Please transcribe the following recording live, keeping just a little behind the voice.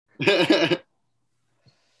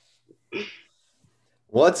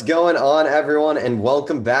What's going on, everyone, and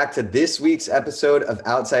welcome back to this week's episode of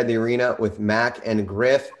Outside the Arena with Mac and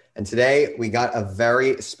Griff. And today we got a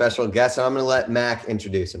very special guest, and I'm going to let Mac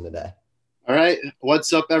introduce him today. All right.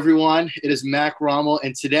 What's up, everyone? It is Mac Rommel,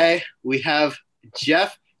 and today we have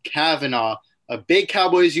Jeff Kavanaugh, a big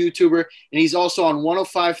Cowboys YouTuber, and he's also on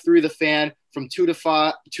 105.3 The Fan from 2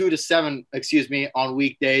 to 7, on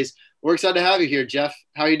weekdays. We're excited to have you here, Jeff.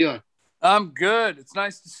 How are you doing? I'm good. It's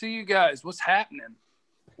nice to see you guys. What's happening?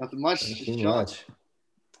 Nothing much. Nothing much.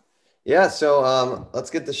 Yeah, so let's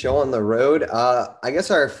get the show on the road. I guess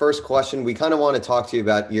our first question, we kind of want to talk to you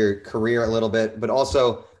about your career a little bit, but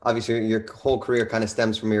also obviously your whole career kind of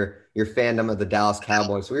stems from your fandom of the Dallas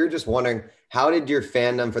Cowboys. So we were just wondering, how did your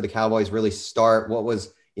fandom for the Cowboys really start? What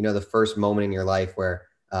was, the first moment in your life where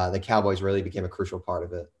the Cowboys really became a crucial part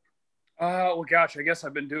of it? Well, gosh, I guess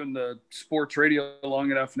I've been doing the sports radio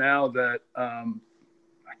long enough now that I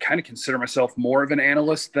kind of consider myself more of an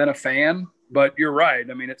analyst than a fan. But you're right.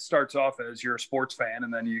 I mean, it starts off as you're a sports fan,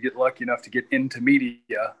 and then you get lucky enough to get into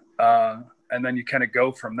media, and then you kind of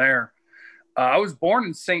go from there. I was born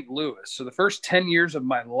in St. Louis, so the first 10 years of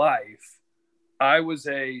my life, I was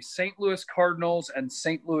a St. Louis Cardinals and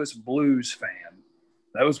St. Louis Blues fan.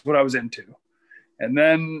 That was what I was into. And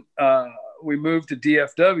then we moved to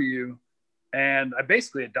DFW, and I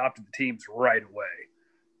basically adopted the teams right away.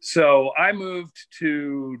 So I moved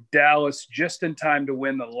to Dallas just in time to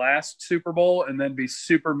win the last Super Bowl and then be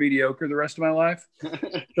super mediocre the rest of my life.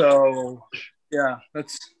 So yeah,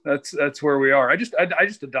 that's where we are. I just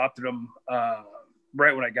adopted them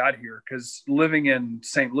right when I got here, because living in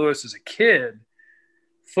St. Louis as a kid,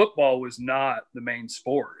 football was not the main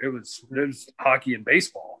sport. It was hockey and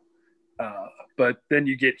baseball. But then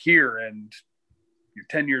you get here and you're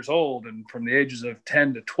 10 years old, and from the ages of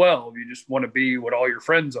 10 to 12, you just want to be what all your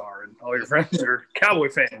friends are, and all your friends are Cowboy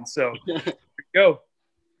fans. So here we go.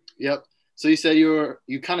 Yep. So you said you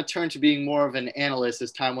kind of turned to being more of an analyst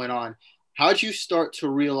as time went on. How did you start to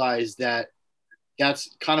realize that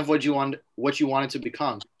that's kind of what you wanted to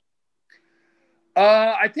become?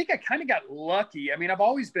 I think I kind of got lucky. I mean, I've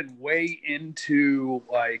always been way into,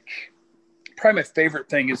 probably my favorite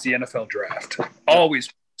thing is the NFL draft. Always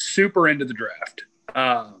super into the draft.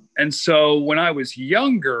 And so when I was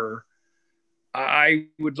younger, I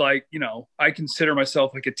would I consider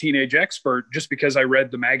myself like a teenage expert just because I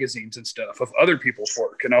read the magazines and stuff of other people's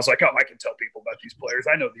work. And I was like, oh, I can tell people about these players.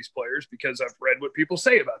 I know these players because I've read what people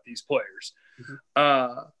say about these players.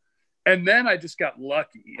 Mm-hmm. And then I just got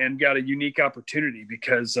lucky and got a unique opportunity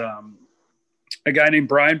because a guy named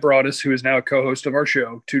Brian Broaddus, who is now a co-host of our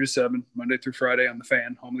show, 2 to 7, Monday through Friday on The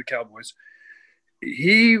Fan, home of the Cowboys.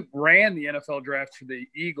 He ran the NFL draft for the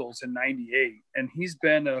Eagles in '98, and he's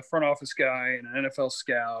been a front office guy and an NFL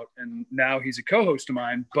scout, and now he's a co-host of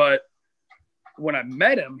mine. But when I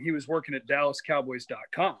met him, he was working at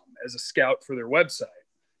DallasCowboys.com as a scout for their website.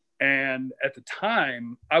 And at the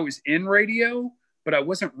time, I was in radio, but I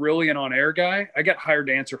wasn't really an on-air guy. I got hired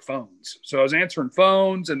to answer phones. So I was answering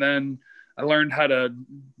phones, and then I learned how to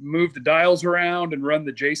move the dials around and run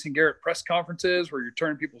the Jason Garrett press conferences where you're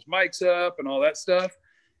turning people's mics up and all that stuff.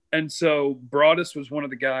 And so Broaddus was one of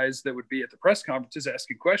the guys that would be at the press conferences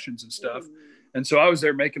asking questions and stuff. And so I was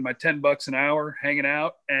there making my $10 an hour, hanging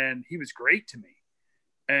out, and he was great to me.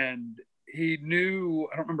 And he knew,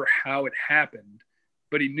 I don't remember how it happened,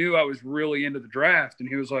 but he knew I was really into the draft. And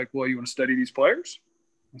he was like, well, you want to study these players?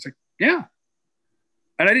 I was like, yeah.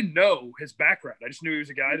 And I didn't know his background. I just knew he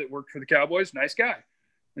was a guy that worked for the Cowboys, nice guy.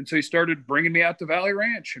 And so he started bringing me out to Valley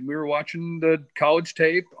Ranch, and we were watching the college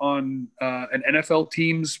tape on an NFL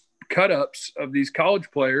team's cut-ups of these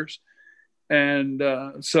college players. And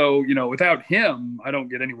so, without him, I don't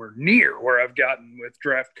get anywhere near where I've gotten with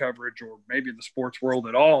draft coverage or maybe in the sports world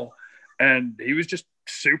at all. And he was just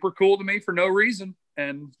super cool to me for no reason.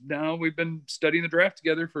 And now we've been studying the draft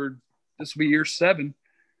together for, this will be year 7.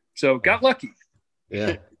 So got lucky.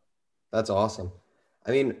 Yeah, that's awesome.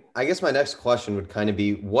 I mean, I guess my next question would kind of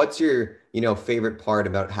be, what's your, favorite part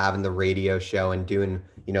about having the radio show and doing,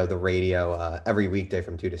 the radio every weekday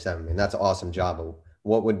from 2 to 7? I mean, that's an awesome job.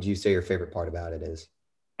 What would you say your favorite part about it is?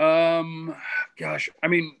 Gosh, I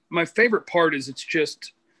mean, my favorite part is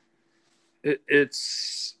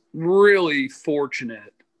it's really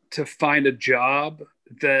fortunate to find a job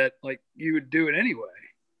that you would do it anyway.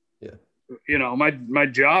 Yeah. My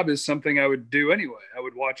job is something I would do anyway. I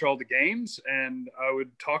would watch all the games and I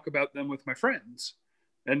would talk about them with my friends.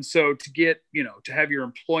 And so to get, to have your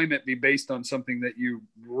employment be based on something that you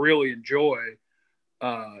really enjoy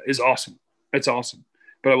is awesome. It's awesome.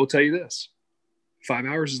 But I will tell you this, 5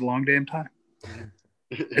 hours is a long damn time.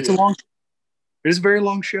 It's a long, it is a very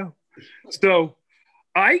long show. So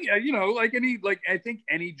I think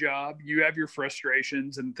any job, you have your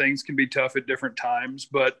frustrations and things can be tough at different times.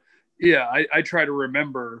 But yeah, I try to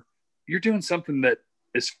remember you're doing something that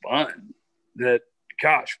is fun, that,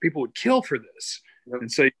 gosh, people would kill for this. Yep.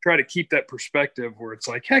 And so you try to keep that perspective where it's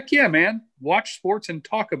like, heck yeah, man, watch sports and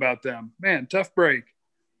talk about them. Man, tough break.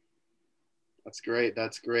 That's great.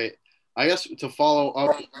 That's great. I guess to follow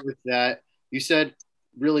up with that, you said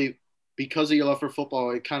really because of your love for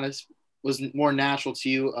football, it kind of was more natural to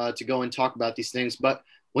you to go and talk about these things. But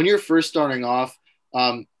when you're first starting off,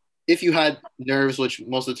 if you had nerves, which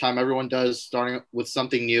most of the time everyone does starting with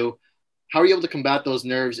something new, how are you able to combat those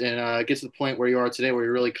nerves and get to the point where you are today, where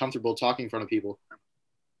you're really comfortable talking in front of people?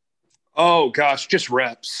 Oh, gosh, just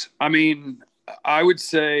reps. I mean, I would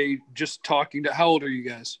say just talking to – how old are you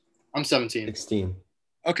guys? I'm 17. 16.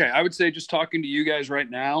 Okay, I would say just talking to you guys right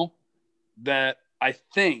now that I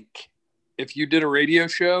think if you did a radio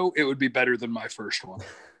show, it would be better than my first one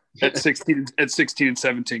at 16 and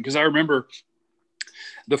 17. Because I remember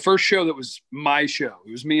the first show that was my show.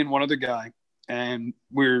 It was me and one other guy, and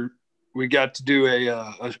we got to do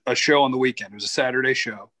a show on the weekend. It was a Saturday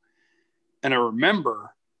show, and I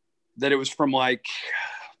remember that it was from like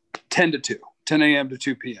 10 a.m. to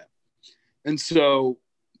 2 p.m. And so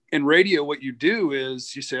in radio, what you do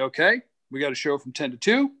is you say, okay, we got a show from 10 to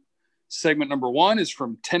 2. Segment number 1 is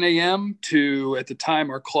from 10 a.m. to, at the time,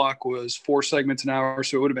 our clock was 4 segments an hour.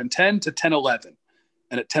 So it would have been 10 to 10:11.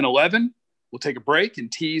 And at 10:11, we'll take a break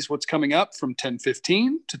and tease what's coming up from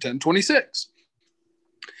 10:15 to 10:26.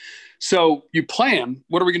 So you plan,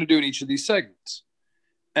 what are we going to do in each of these segments?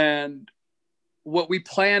 And what we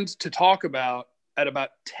planned to talk about at about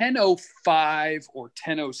 10:05 or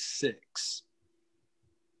 10:06,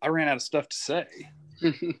 I ran out of stuff to say.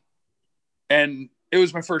 And it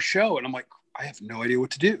was my first show. And I'm like, I have no idea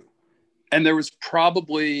what to do. And there was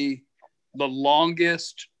probably the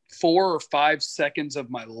longest 4 or 5 seconds of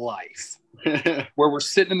my life where we're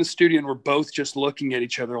sitting in the studio and we're both just looking at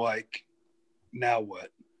each other like, now what?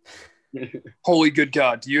 Holy good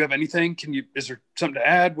God. Do you have anything? Is there something to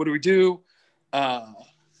add? What do we do?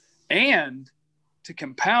 And to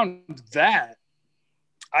compound that,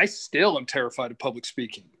 I still am terrified of public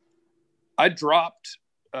speaking. I do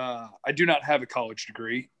not have a college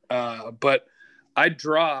degree, but I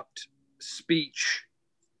dropped speech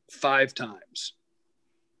 5 times.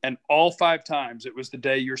 And all 5 times it was the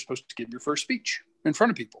day you're supposed to give your first speech in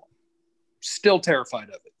front of people. Still terrified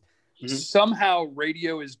of it. Mm-hmm. Somehow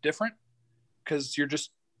radio is different because you're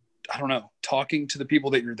just, I don't know, talking to the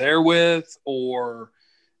people that you're there with, or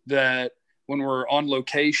that when we're on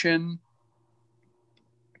location,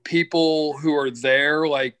 people who are there,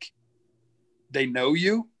 like, they know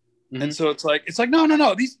you. Mm-hmm. And so it's like,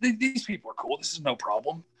 no, these people are cool. This is no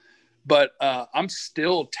problem. But I'm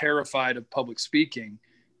still terrified of public speaking.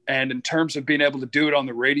 And in terms of being able to do it on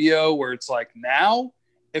the radio, where it's like, now,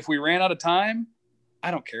 if we ran out of time, I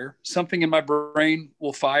don't care. Something in my brain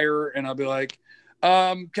will fire and I'll be like,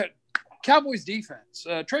 Cowboys defense,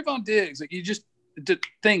 Trayvon Diggs, like,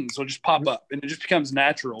 things will just pop up and it just becomes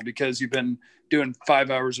natural because you've been doing 5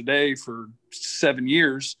 hours a day for 7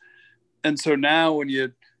 years. And so now when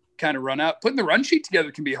you kind of run out, putting the run sheet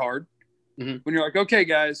together can be hard. Mm-hmm. When you're like, okay,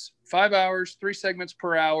 guys, 5 hours, 3 segments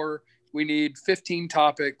per hour. We need 15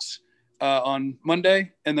 topics on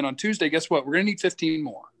Monday. And then on Tuesday, guess what? We're going to need 15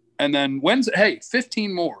 more. And then Wednesday, hey,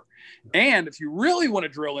 15 more. And if you really want to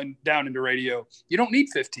drill down into radio, you don't need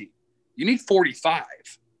 15. You need 45.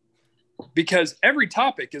 Because every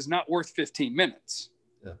topic is not worth 15 minutes.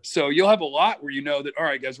 Yeah. So you'll have a lot where you know that, all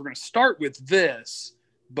right, guys, we're going to start with this,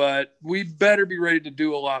 but we better be ready to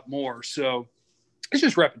do a lot more. So it's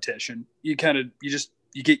just repetition. You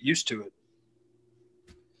get used to it.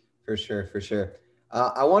 For sure.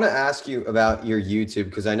 I want to ask you about your YouTube,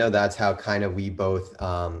 because I know that's how kind of we both,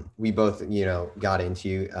 got into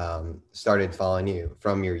you, started following you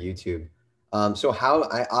from your YouTube. So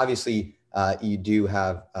obviously you do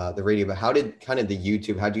have the radio, but how did kind of the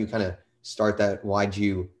YouTube, how do you kind of start that? Why'd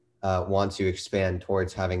you want to expand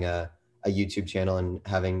towards having a YouTube channel and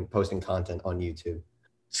posting content on YouTube?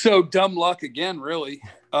 So dumb luck again, really.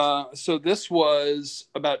 So this was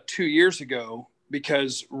about 2 years ago,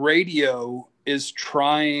 because radio is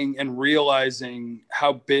trying and realizing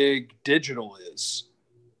how big digital is.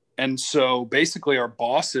 And so basically our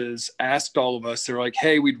bosses asked all of us, they're like,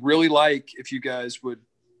 hey, we'd really like if you guys would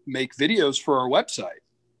make videos for our website.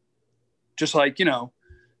 Just like,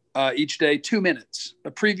 each day, 2 minutes,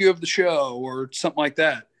 a preview of the show or something like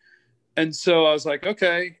that. And so I was like,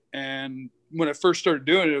 okay. And when I first started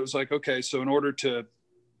doing it, it was like, okay, so in order to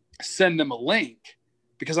send them a link,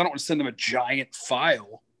 because I don't want to send them a giant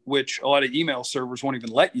file, which a lot of email servers won't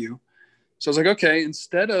even let you. So I was like, okay,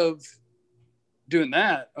 instead of doing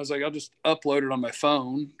that, I was like, I'll just upload it on my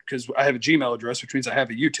phone because I have a Gmail address, which means I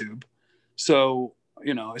have a YouTube. So,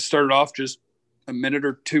 I started off just a minute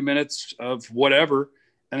or 2 minutes of whatever,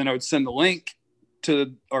 and then I would send the link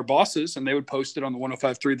to our bosses and they would post it on the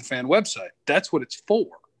 105.3 The Fan website. That's what it's for.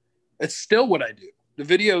 It's still what I do. The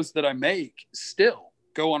videos that I make still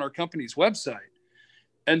go on our company's website.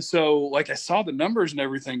 And so like I saw the numbers and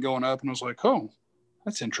everything going up and I was like, oh,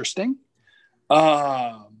 that's interesting.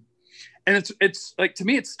 And it's like, to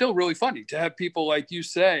me, it's still really funny to have people like you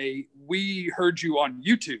say, we heard you on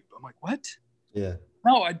YouTube. I'm like, what? Yeah.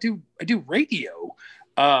 No, I do radio.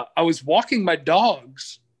 I was walking my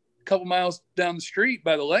dogs a couple miles down the street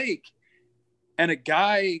by the lake, and a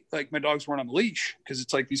guy, like, my dogs weren't on the leash because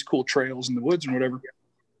it's like these cool trails in the woods and whatever.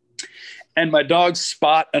 And my dogs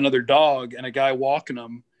spot another dog and a guy walking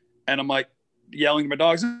them, and I'm like yelling at my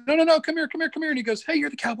dogs, no, come here. And he goes, hey, you're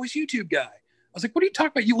the Cowboys YouTube guy. I was like, what are you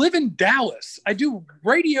talking about? You live in Dallas. I do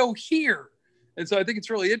radio here. And so I think it's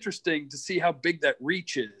really interesting to see how big that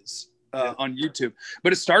reach is on YouTube.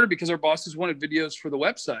 But it started because our bosses wanted videos for the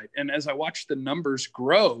website. And as I watched the numbers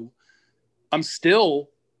grow, I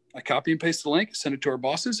copy and paste the link, send it to our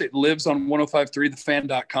bosses. It lives on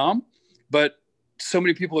 1053thefan.com. But so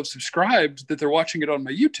many people have subscribed that they're watching it on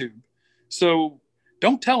my YouTube. So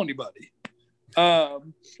don't tell anybody.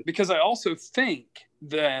 Because I also think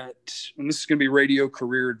that, and this is going to be radio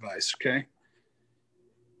career advice, okay?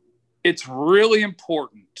 It's really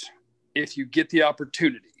important if you get the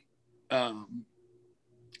opportunity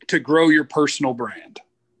to grow your personal brand.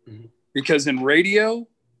 Mm-hmm. Because in radio,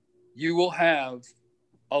 you will have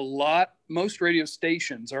most radio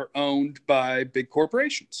stations are owned by big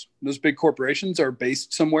corporations. Those big corporations are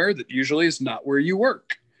based somewhere that usually is not where you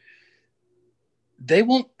work. They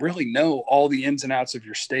won't really know all the ins and outs of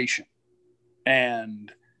your station.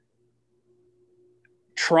 And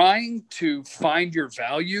trying to find your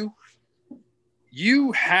value,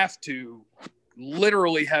 you have to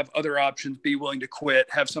literally have other options, be willing to quit,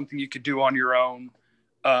 have something you could do on your own.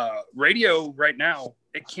 Radio right now,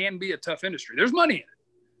 it can be a tough industry. There's money in it,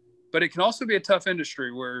 but it can also be a tough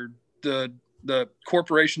industry where the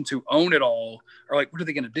corporations who own it all are like, what are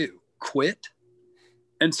they going to do? Quit?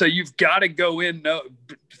 And so you've got to go in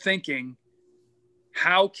thinking,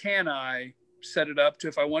 how can I set it up to,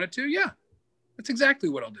 if I wanted to? Yeah, that's exactly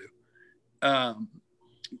what I'll do.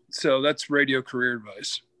 So that's radio career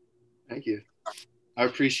advice. Thank you. I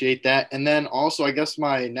appreciate that. And then also, I guess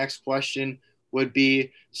my next question would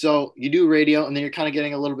be, so you do radio and then you're kind of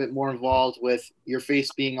getting a little bit more involved with your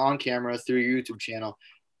face being on camera through your YouTube channel.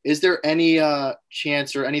 Is there any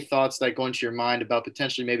chance or any thoughts that go into your mind about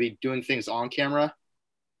potentially maybe doing things on camera?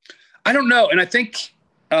 I don't know. And I think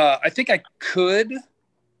I could.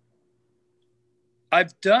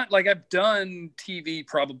 I've done TV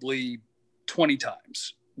probably 20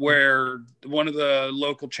 times where one of the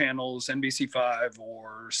local channels, NBC5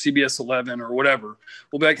 or CBS 11 or whatever,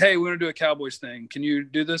 will be like, hey, we want to do a Cowboys thing. Can you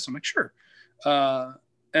do this? I'm like, sure.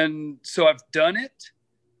 And so I've done it.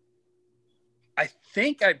 I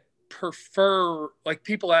think I prefer, like,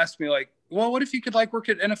 people ask me like, well, what if you could like work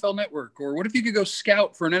at NFL Network, or what if you could go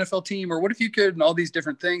scout for an NFL team, or what if you could, and all these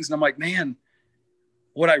different things. And I'm like, man,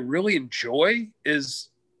 what I really enjoy is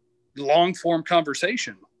long form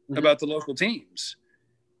conversation about the local teams.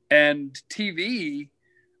 And TV,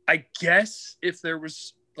 I guess if there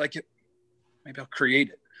was like, maybe I'll create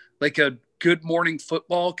it, like a Good Morning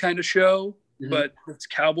Football kind of show, but it's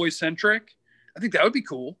Cowboy centric. I think that would be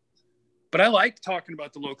cool. But I like talking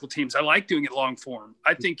about the local teams. I like doing it long form.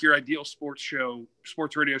 I think your ideal sports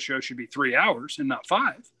radio show should be 3 hours and not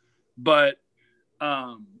 5. But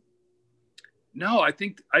no, I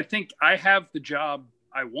think I have the job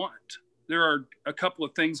I want. There are a couple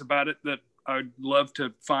of things about it that I'd love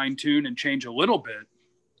to fine tune and change a little bit,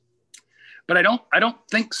 but I don't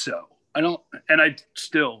think so. And I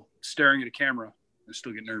still staring at a camera, I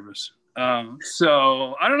still get nervous.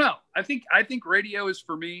 So I don't know. I think radio is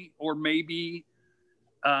for me, or maybe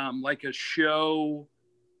like a show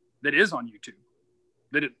that is on YouTube,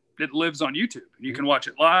 that it lives on YouTube, and you can watch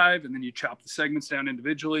it live, and then you chop the segments down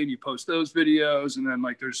individually and you post those videos. And then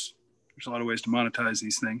like, there's a lot of ways to monetize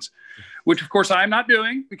these things, which of course I'm not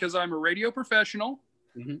doing because I'm a radio professional,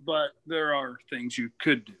 but there are things you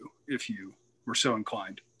could do if you were so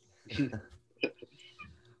inclined.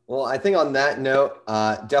 Well, I think on that note,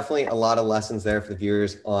 definitely a lot of lessons there for the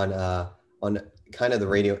viewers on kind of the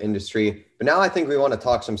radio industry. But now I think we want to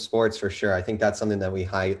talk some sports for sure. I think that's something that we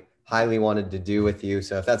highly wanted to do with you.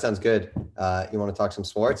 So if that sounds good, you want to talk some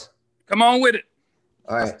sports? Come on with it.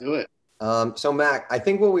 All right. Let's do it. So Mac, I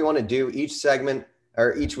think what we want to do each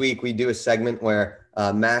week, we do a segment where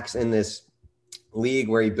Mac's in this league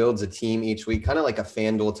where he builds a team each week, kind of like a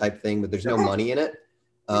FanDuel type thing, but there's no money in it.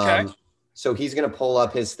 Okay. So he's going to pull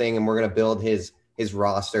up his thing and we're going to build his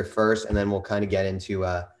roster first, and then we'll kind of get into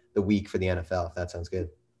the week for the NFL, if that sounds good.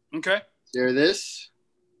 Okay. Share this.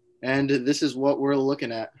 And this is what we're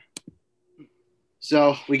looking at.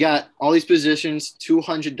 So we got all these positions, a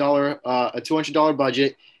 $200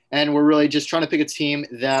 budget, and we're really just trying to pick a team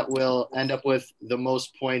that will end up with the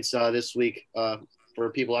most points this week for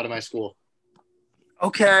people out of my school.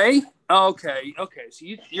 Okay. So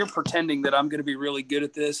you're pretending that I'm going to be really good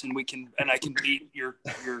at this, and I can beat your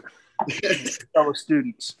fellow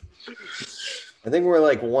students. I think we're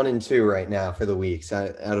like 1-2 right now for the weeks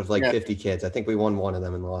out of 50 kids. I think we won one of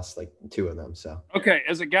them and lost like 2 of them. So okay,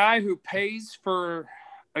 as a guy who pays for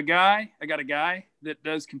I got a guy that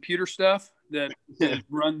does computer stuff that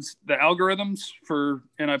runs the algorithms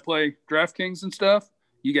and I play DraftKings and stuff.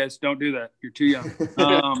 You guys don't do that. You're too young.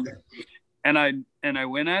 And I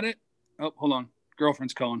win at it. Oh, hold on.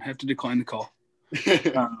 Girlfriend's calling. I have to decline the call.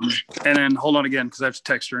 And then hold on again because I have to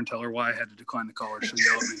text her and tell her why I had to decline the call or she'll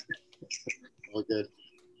yell at me. All good.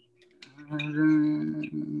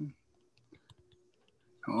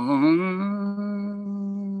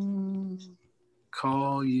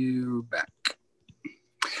 Call you back.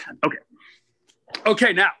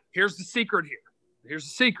 Okay, now here's the secret here.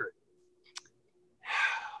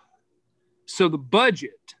 So the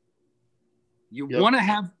budget, you want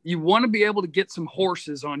to be able to get some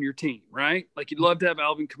horses on your team, right? Like you'd love to have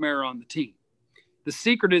Alvin Kamara on the team. The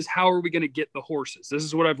secret is, how are we going to get the horses? This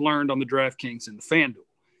is what I've learned on the DraftKings and the FanDuel.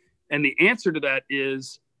 And the answer to that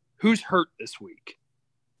is, who's hurt this week?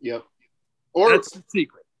 Yep. That's the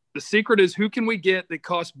secret. The secret is, who can we get that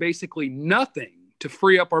costs basically nothing to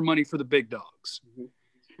free up our money for the big dogs?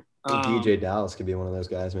 DJ Dallas could be one of those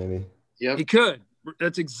guys, maybe. Yep. He could.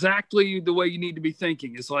 That's exactly the way you need to be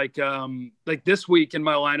thinking. It's like this week in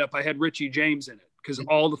my lineup, I had Richie James in it because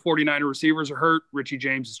all the 49er receivers are hurt. Richie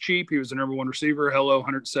James is cheap. He was the number 1 receiver.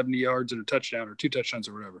 170 yards and a touchdown or 2 touchdowns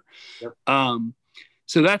or whatever. Yep.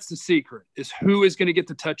 So that's the secret, is who is going to get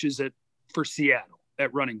the touches for Seattle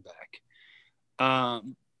at running back.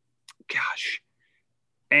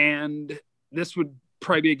 And this would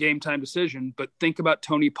probably be a game time decision, but think about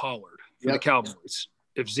Tony Pollard for the Cowboys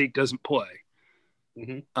if Zeke doesn't play.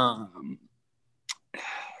 Mm-hmm.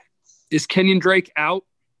 Is Kenyon Drake out?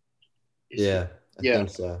 Yeah, I think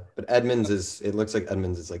so. But it looks like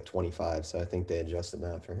Edmonds is like 25, so I think they adjusted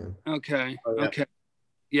that for him. Okay. Okay.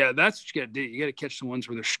 Yeah, that's what you got to do. You got to catch the ones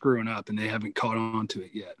where they're screwing up and they haven't caught on to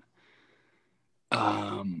it yet.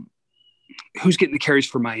 Who's getting the carries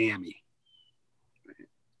for Miami?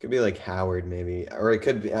 Could be like Howard, maybe, or it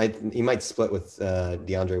could be. He might split with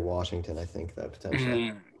DeAndre Washington. I think that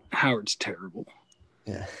potentially. Howard's terrible.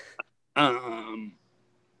 Yeah.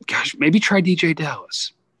 Maybe try DJ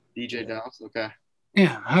Dallas. DJ Dallas, okay.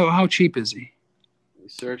 Yeah. How cheap is he?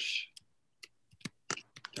 Research.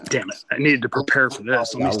 Damn it! I needed to prepare for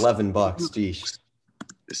this. $11. Geez.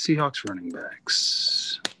 The Seahawks running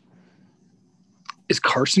backs. Is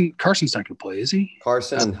Carson's not going to play, is he?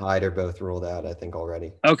 Carson and Hyde are both ruled out, I think,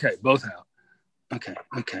 already. Okay, both out. Okay.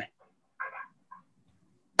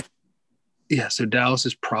 Yeah, so Dallas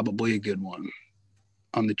is probably a good one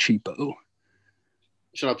on the cheapo.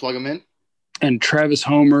 Should I plug him in? And Travis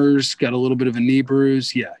Homer's got a little bit of a knee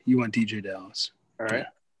bruise. Yeah, you want DJ Dallas. All right.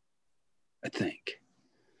 I think.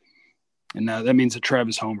 And now that means that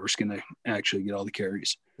Travis Homer's going to actually get all the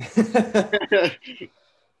carries.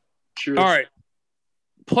 True. All right.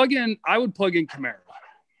 I would plug in Kamara.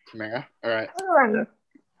 Kamara. All right.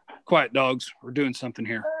 Quiet, dogs. We're doing something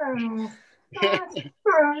here.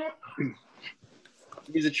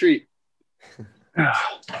 He's a treat.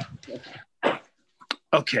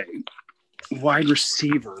 Okay. Wide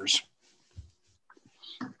receivers.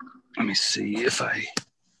 Let me see if I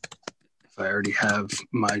already have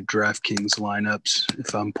my DraftKings lineups,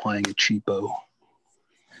 if I'm playing a cheapo.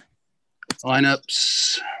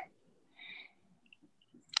 Lineups.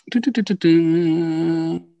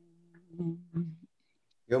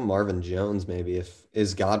 Go Marvin Jones, maybe.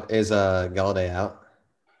 Is Galladay out?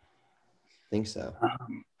 I think so. I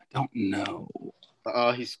don't know.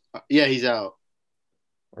 He's out.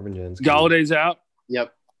 Marvin Jones. Galladay's out?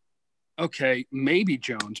 Yep. Okay, maybe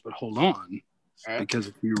Jones, but hold on. Right. Because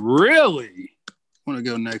if you really want to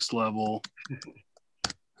go next level,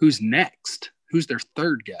 who's next? Who's their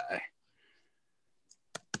third guy?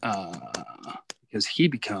 Because he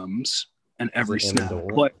becomes an every snap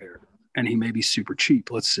player, and he may be super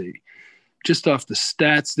cheap. Let's see. Just off the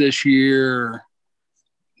stats this year,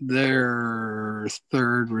 Their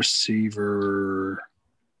third receiver.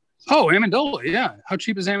 Oh, Amendola. Yeah. How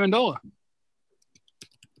cheap is Amendola?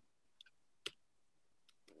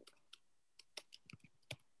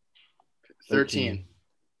 $13.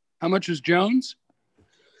 How much is Jones?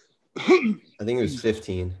 I think it was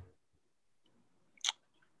 15.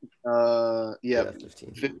 Yeah,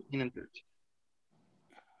 15. 15 and 13.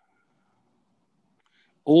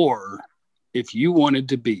 Or if you wanted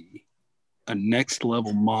to be a next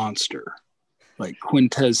level monster like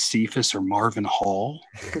Quintez Cephas or Marvin Hall.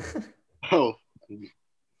 Oh.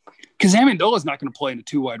 Because Amendola's not going to play in a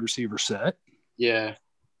 2 wide receiver set. Yeah.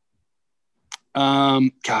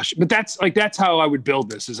 Gosh, but that's how I would build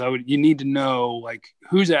this. You need to know like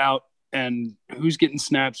who's out and who's getting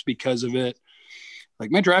snaps because of it. Like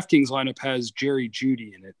my DraftKings lineup has Jerry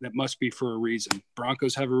Jeudy in it. That must be for a reason.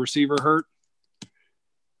 Broncos have a receiver hurt.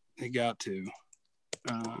 They got to.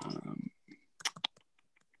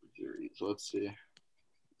 Let's see.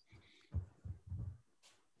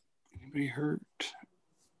 Anybody hurt?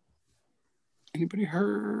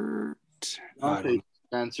 I think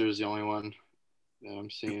Spencer is the only one that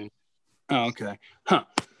I'm seeing. Oh, okay. Huh.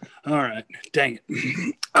 All right. Dang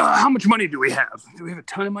it. How much money do we have? Do we have a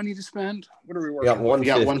ton of money to spend? What are we working? We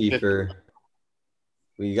got 150 for.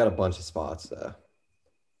 We got a bunch of spots though.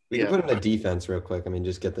 We can put in a defense real quick. I mean,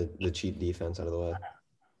 just get the cheap defense out of the way.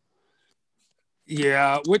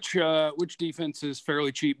 Yeah. Which defense is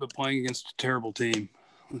fairly cheap but playing against a terrible team?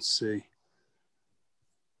 Let's see.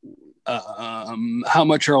 How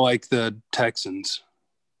much are like the Texans?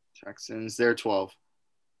 Texans, they're 12.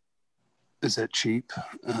 Is that cheap?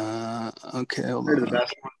 Okay. Hold They're on. the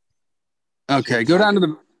best one. Okay. Go down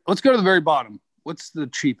to let's go to the very bottom. What's the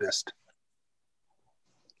cheapest?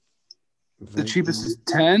 The cheapest is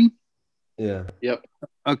 10? Yeah. Yep.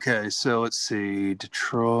 Okay, so let's see.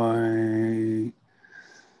 Detroit.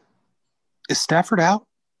 Is Stafford out?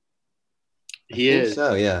 He is.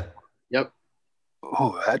 So, yeah. Yep.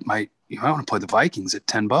 Oh, you might want to play the Vikings at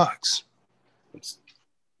 $10. Let's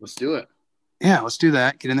do it. Yeah, let's do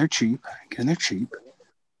that. Get in there cheap.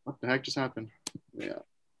 What the heck just happened? Yeah.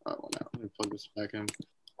 Oh, well, now let me plug this back in.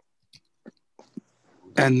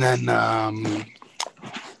 And then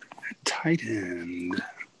tight end.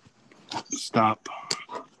 Stop.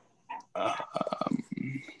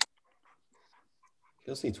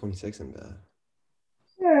 You'll see 26 in bad.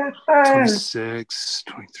 26,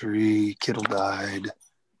 23. Kittle died.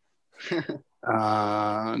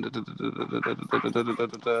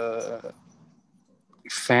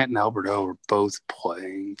 Fant and Alberto are both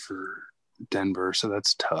playing for Denver, so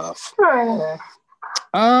that's tough.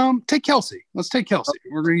 Take Kelsey. Let's take Kelsey.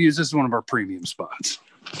 We're going to use this as one of our premium spots.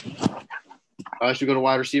 Should we go to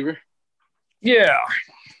wide receiver? Yeah.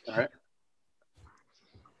 All right.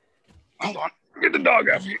 Hold on. Get the dog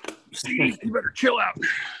out here. Steve, you better chill out.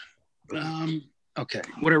 Okay.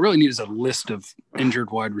 What I really need is a list of injured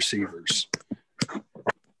wide receivers.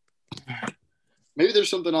 Maybe there's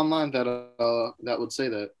something online that would say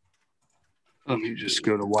that. Let me just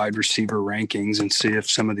go to wide receiver rankings and see if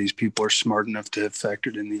some of these people are smart enough to have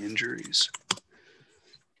factored in the injuries.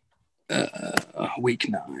 Week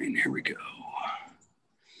 9. Here we go.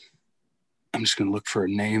 I'm just going to look for a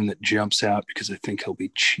name that jumps out because I think he'll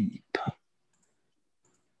be cheap.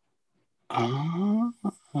 Well,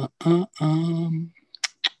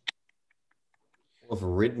 if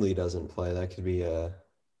Ridley doesn't play, that could be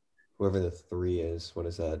whoever the 3 is. What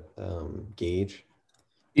is that? Gage?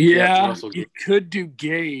 Yeah, you could do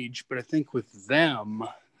Gage, but I think with them,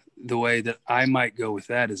 the way that I might go with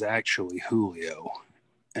that is actually Julio,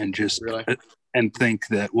 and just and think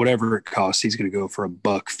that whatever it costs, he's going to go for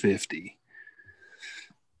 $150.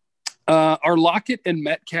 Are Lockett and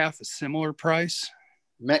Metcalf a similar price?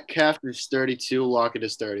 Metcalf is 32. Lockett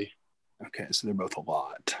is 30. Okay, so they're both a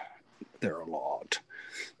lot. They're a lot,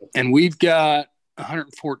 and we've got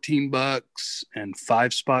 $114 and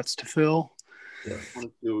 5 spots to fill. Yeah,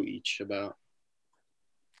 22 each about.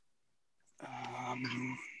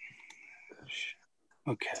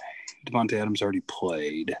 Okay, Devontae Adams already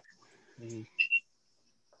played.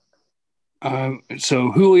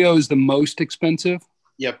 So Julio is the most expensive?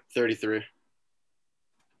 Yep, 33.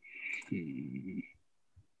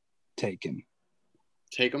 Take him.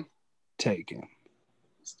 Take him? Take him.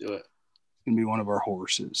 Let's do it. It's going to be one of our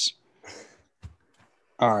horses.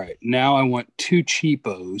 All right, now I want 2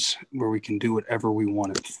 cheapos where we can do whatever we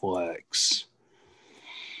want at flex.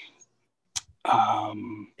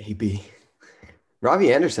 AB.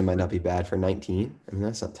 Robbie Anderson might not be bad for 19. I mean,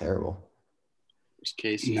 that's not terrible. Worst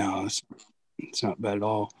case. No, it's not bad at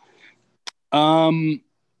all.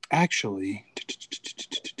 Actually,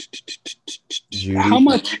 Judy. How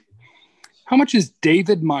much is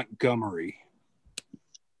David Montgomery?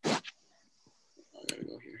 I gotta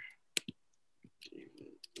go here.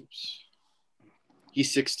 Oops.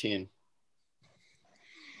 He's 16.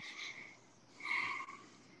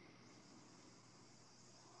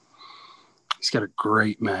 He's got a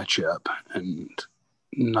great matchup and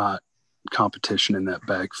not competition in that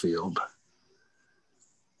backfield.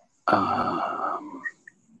 Yeah,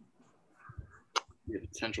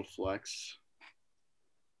 potential flex.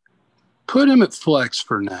 Put him at flex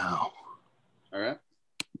for now. All right.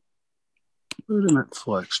 Put him at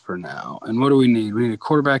flex for now. And what do we need? We need a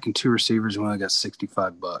quarterback and 2 receivers, and we only got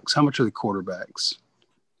 $65. How much are the quarterbacks?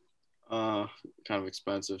 Kind of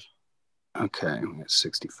expensive. Okay, we got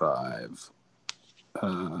 65.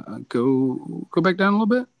 Go back down a little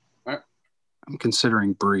bit. All right. I'm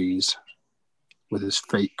considering Breeze with his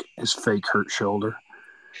fake hurt shoulder.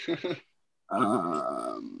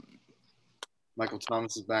 Michael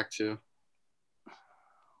Thomas is back too.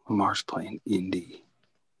 Lamar's playing Indy.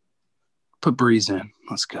 Put Breeze in.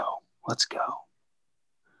 Let's go.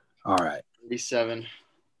 All right. 37.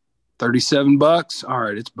 $37. All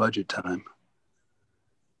right, it's budget time.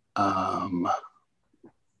 Let's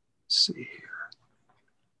see here.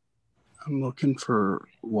 I'm looking for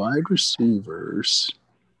wide receivers.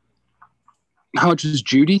 How much is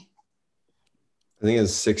Judy? I think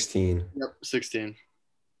it's 16. Yep, 16.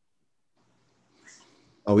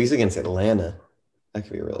 Oh, he's against Atlanta. That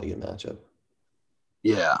could be a really good matchup.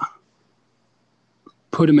 Yeah.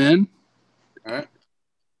 Put him in. All right.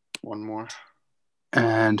 One more.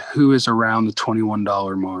 And who is around the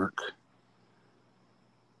 $21 mark?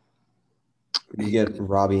 You get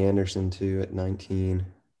Robbie Anderson too at 19.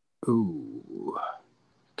 Ooh.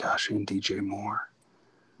 Gosh, and DJ Moore.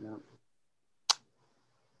 Yep.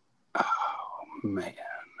 Oh, man.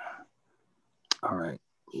 All right.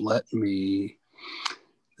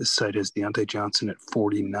 This site has Deontay Johnson at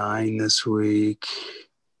 49 this week.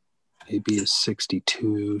 AB is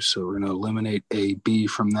 62, so we're going to eliminate AB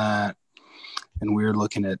from that. And we're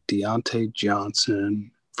looking at Deontay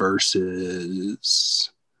Johnson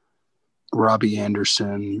versus Robbie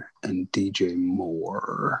Anderson and DJ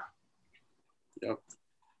Moore. Yep.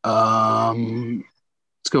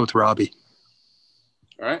 Let's go with Robbie.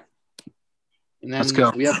 All right. And then Let's go.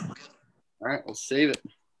 All right, we'll save it.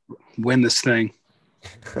 Win this thing.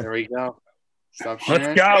 There we go. Stop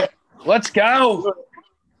sharing. Let's go.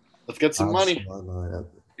 Let's get some money.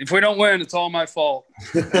 If we don't win, it's all my fault.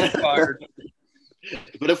 I'm fired.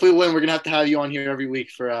 But if we win, we're gonna have to have you on here every week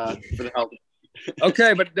for the help.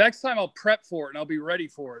 Okay, but next time I'll prep for it and I'll be ready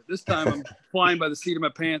for it. This time I'm flying by the seat of my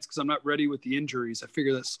pants because I'm not ready with the injuries. I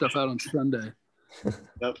figure that stuff out on Sunday.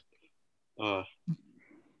 Yep.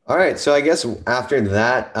 All right, so I guess after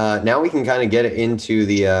that, now we can kind of get into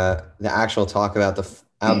the actual talk about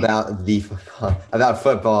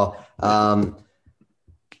football.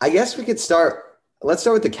 I guess we could start. Let's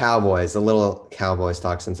start with the Cowboys, a little Cowboys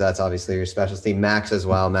talk, since that's obviously your specialty. Max as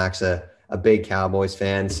well. Max a big Cowboys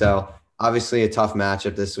fan, so obviously a tough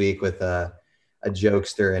matchup this week with a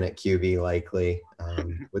jokester in at QB likely.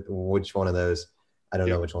 With which one of those? I don't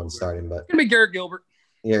know which one's starting, but It's gonna be Garrett Gilbert.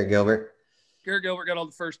 Garrett Gilbert. Garrett Gilbert got all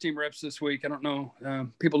the first team reps this week. I don't know.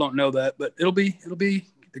 People don't know that, but it'll be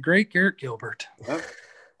the great Garrett Gilbert. Yep.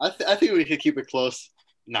 I think we could keep it close.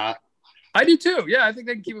 Not. I do too. Yeah, I think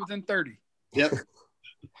they can keep it within 30. Yep.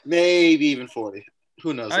 Maybe even 40.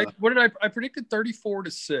 Who knows? I predicted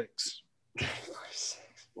 34-6.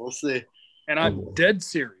 We'll see. And I'm dead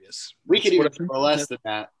serious. We could even go less than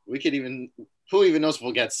that. We could even. Who even knows if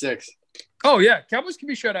we'll get 6? Oh yeah, Cowboys can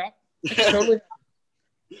be shut out. Totally.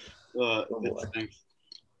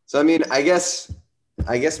 So I mean, I guess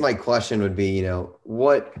my question would be,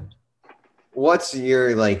 what's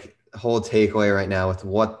your whole takeaway right now with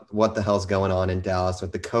what the hell's going on in Dallas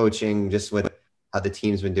with the coaching, just with how the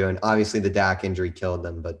team's been doing? Obviously, the Dak injury killed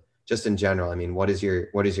them, but just in general, I mean, what is your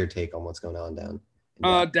take on what's going on down?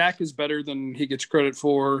 Dak is better than he gets credit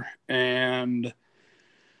for, and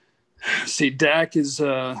Dak is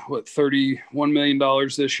 $31 million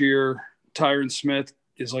this year. Tyron Smith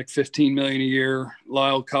is like $15 million a year.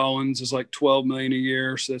 Lyle Collins is like $12 million a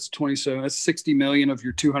year. So that's 27. That's $60 million of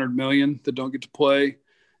your $200 million that don't get to play.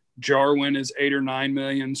 Jarwin is $8 or $9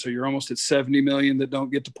 million. So you're almost at $70 million that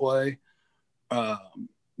don't get to play.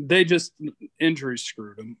 They just injuries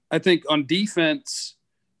screwed them. I think on defense,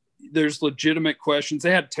 there's legitimate questions.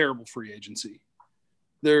 They had terrible free agency.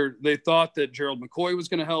 They thought that Gerald McCoy was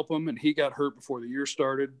going to help them, and he got hurt before the year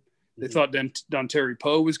started. They thought Dontari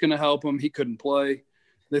Poe was going to help him. He couldn't play.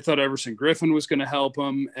 They thought Everson Griffin was going to help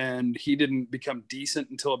him, and he didn't become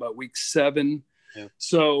decent until about week 7. Yeah.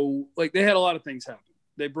 So, like, they had a lot of things happen.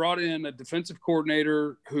 They brought in a defensive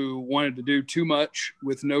coordinator who wanted to do too much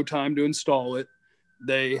with no time to install it.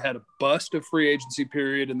 They had a bust of free agency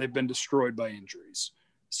period, and they've been destroyed by injuries.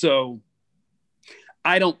 So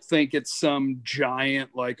I don't think it's some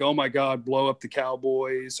giant, like, oh my God, blow up the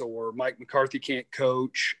Cowboys, or Mike McCarthy can't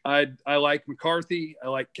coach. I like McCarthy. I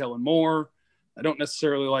like Kellen Moore. I don't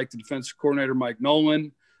necessarily like the defensive coordinator, Mike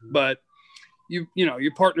Nolan, but you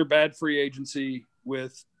partner bad free agency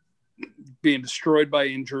with being destroyed by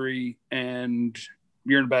injury, and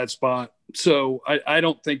you're in a bad spot. So I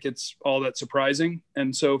don't think it's all that surprising.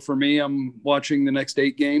 And so for me, I'm watching the next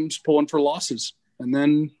 8 games, pulling for losses. And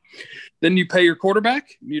then you pay your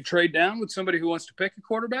quarterback, you trade down with somebody who wants to pick a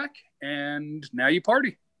quarterback, and now you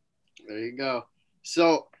party. There you go.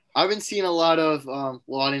 So I've been seeing a lot of, on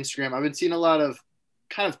Instagram, I've been seeing a lot of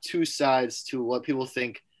kind of two sides to what people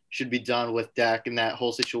think should be done with Dak in that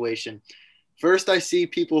whole situation. First, I see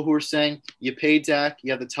people who are saying you pay Dak,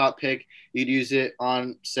 you have the top pick, you'd use it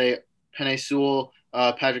on, say, Penei Sewell,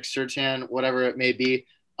 Patrick Surtain, whatever it may be.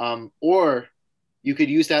 Or you could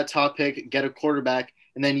use that top pick, get a quarterback,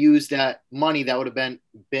 and then use that money that would have been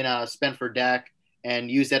spent for Dak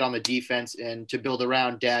and use that on the defense and to build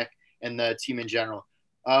around Dak and the team in general.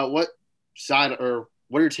 What side, or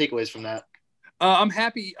what are your takeaways from that? I'm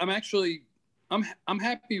happy. I'm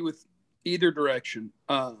happy with either direction.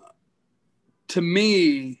 To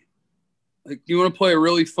me, like, you want to play a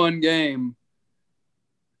really fun game,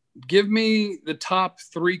 give me the top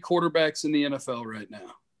 3 quarterbacks in the NFL right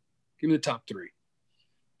now. Give me the top 3.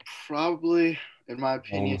 Probably, in my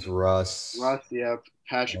opinion, Russ, yeah,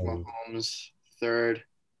 Patrick Mahomes, third.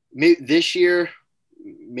 Maybe this year,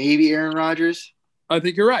 maybe Aaron Rodgers. I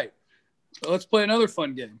think you're right. Let's play another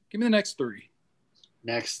fun game. Give me the next 3.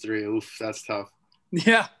 Next 3. Oof, that's tough.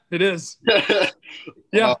 Yeah, it is.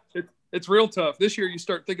 Yeah, it's real tough. This year, you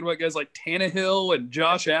start thinking about guys like Tannehill and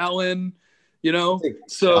Josh Allen,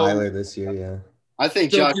 So Tyler this year, yeah. I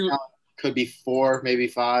think Josh Allen could be 4, maybe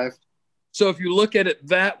 5. So if you look at it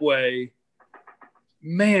that way,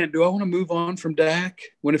 man, do I want to move on from Dak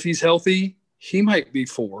when, if he's healthy, he might be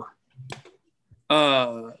 4.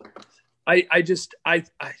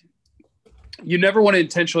 You never want to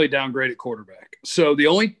intentionally downgrade at quarterback. So the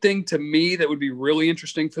only thing to me that would be really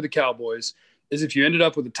interesting for the Cowboys is if you ended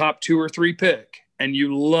up with a top 2 or 3 pick and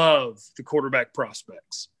you love the quarterback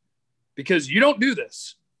prospects, because you don't do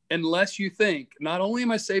this unless you think, not only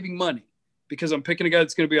am I saving money because I'm picking a guy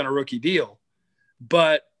that's going to be on a rookie deal,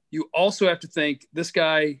 but you also have to think, this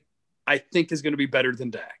guy I think is going to be better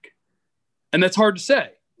than Dak. And that's hard to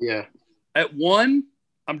say. Yeah. At 1,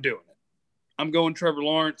 I'm doing it. I'm going Trevor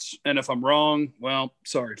Lawrence. And if I'm wrong, well,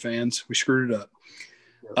 sorry, fans, we screwed it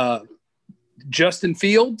up. Justin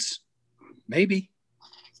Fields, maybe.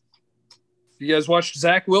 You guys watched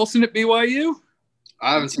Zach Wilson at BYU?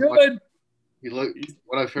 I haven't seen good.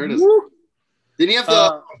 What I've heard is, didn't he have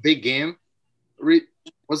the big game?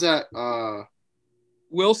 Was that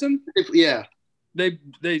Wilson? Yeah.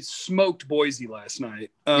 They smoked Boise last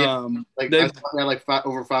night. Yeah. They had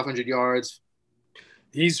over 500 yards.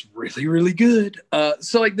 He's really, really good.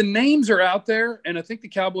 So, like, the names are out there, and I think the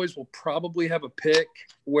Cowboys will probably have a pick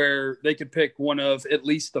where they could pick one of at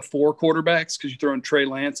least the 4 quarterbacks, because you're throwing Trey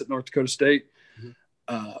Lance at North Dakota State.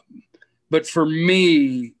 Mm-hmm. But for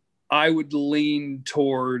me, I would lean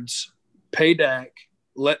towards pay Dak,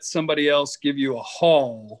 let somebody else give you a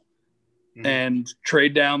haul, and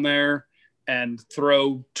trade down there and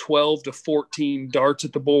throw 12 to 14 darts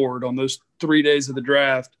at the board on those 3 days of the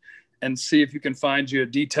draft, and see if you can find you a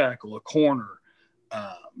D tackle, a corner,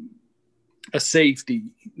 a safety.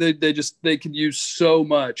 They could use so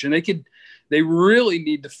much, and they really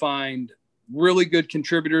need to find really good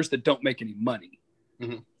contributors that don't make any money,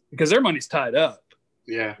 because their money's tied up.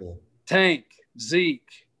 Yeah. Tank,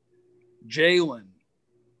 Zeke, Jalen,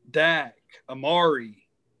 Dak, Amari,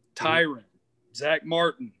 Tyron, Zach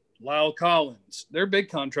Martin, Lyle Collins. Their big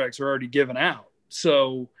contracts are already given out,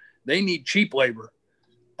 so they need cheap labor.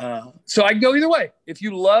 So I'd go either way. If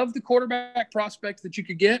you love the quarterback prospects that you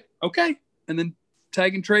could get, okay, and then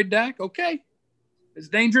tag and trade Dak, okay. It's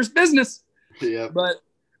dangerous business. Yeah.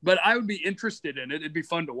 But I would be interested in it. It'd be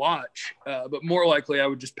fun to watch. But more likely, I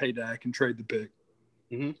would just pay Dak and trade the pick.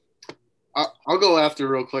 Mm-hmm. I'll go after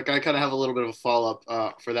real quick. I kind of have a little bit of a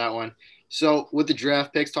follow-up for that one. So with the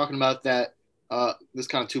draft picks, talking about that, this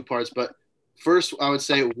kind of 2 parts, but first, I would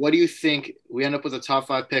say, what do you think we end up with a top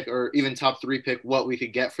 5 pick or even top 3 pick, what we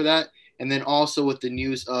could get for that? And then also with the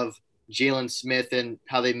news of Jalen Smith and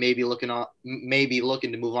how they may be looking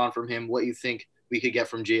to move on from him, what you think we could get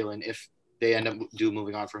from Jalen if they end up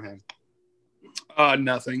moving on from him?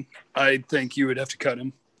 Nothing. I think you would have to cut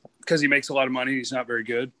him because he makes a lot of money. He's not very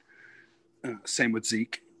good. Same with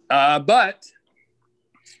Zeke. But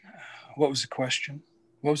what was the question?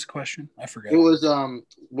 I forgot. It was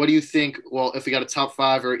what do you think? Well, if we got a top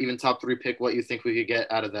 5 or even top 3 pick, what you think we could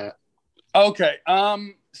get out of that? Okay.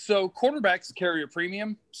 So quarterbacks carry a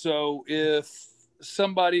premium. So if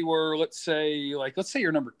somebody were, let's say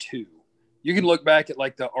you're number 2, you can look back at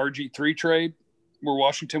like the RG3 trade where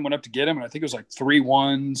Washington went up to get him, and I think it was like 3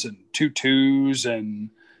 1s and 2 2s,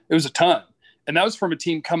 and it was a ton. And that was from a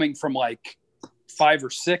team coming from like 5 or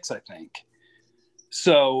 6, I think.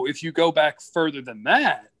 So if you go back further than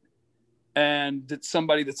that, and it's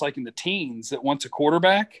somebody that's like in the teens that wants a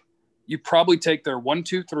quarterback, you probably take their 1,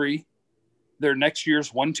 2, 3, their next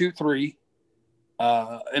year's 1, 2, 3,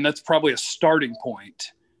 and that's probably a starting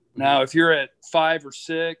point. Now, if you're at 5 or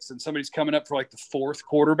 6 and somebody's coming up for like the 4th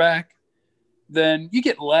quarterback, then you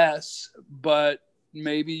get less, but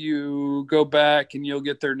maybe you go back and you'll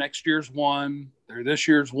get their next year's 1, their this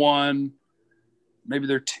year's 1, maybe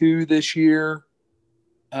they're 2 this year,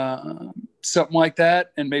 something like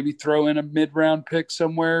that, and maybe throw in a mid-round pick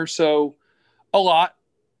somewhere. So a lot.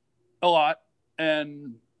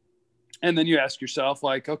 And then you ask yourself,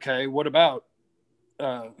 like, okay, what about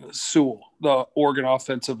Sewell, the Oregon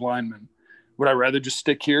offensive lineman? Would I rather just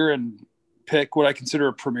stick here and pick what I consider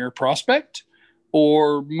a premier prospect,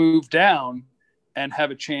 or move down and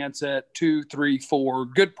have a chance at 2, 3, 4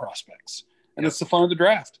 good prospects? And that's the fun of the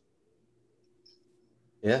draft.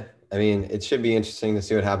 Yeah. I mean, it should be interesting to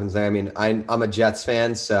see what happens there. I mean, I'm a Jets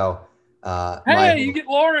fan, so you get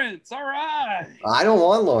Lawrence. All right. I don't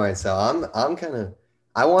want Lawrence, so I'm kind of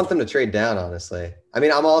I want them to trade down, honestly. I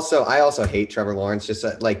mean, I also hate Trevor Lawrence. Just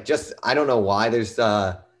I don't know why. There's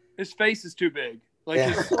his face is too big. Like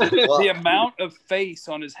yeah. The amount of face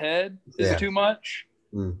on his head is too much.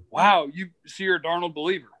 Wow, you're a Darnold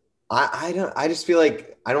believer. I just feel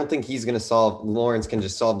like I don't think Lawrence can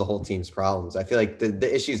just solve the whole team's problems. I feel like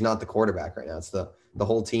the issue is not the quarterback right now. It's the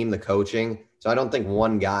whole team, the coaching. So I don't think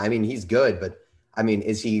one guy, I mean, he's good, but I mean,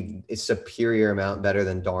 is he a superior amount better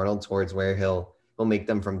than Darnold towards where he'll make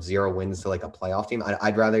them from 0 wins to like a playoff team?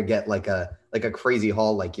 I'd rather get like a crazy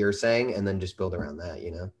haul, like you're saying, and then just build around that,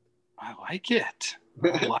 you know? I like it.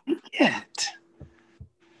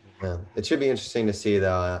 Yeah, it should be interesting to see,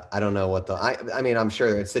 though. I don't know what I mean, I'm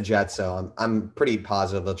sure it's the Jets, so I'm pretty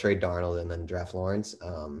positive they'll trade Darnold and then draft Lawrence.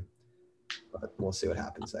 But we'll see what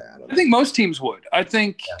happens there. I think most teams would. I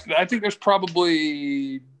think there's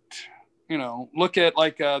probably, look at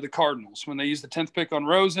like the Cardinals when they used the 10th pick on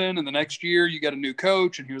Rosen, and the next year you got a new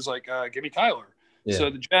coach, and he was like, "Give me Kyler." Yeah.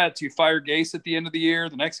 So the Jets, you fire Gase at the end of the year.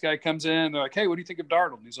 The next guy comes in. They're like, "Hey, what do you think of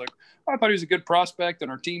Darnold?" And he's like, "I thought he was a good prospect,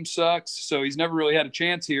 and our team sucks, so he's never really had a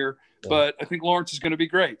chance here. Yeah. But I think Lawrence is going to be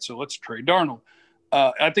great, so let's trade Darnold."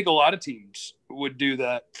 I think a lot of teams would do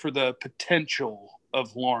that for the potential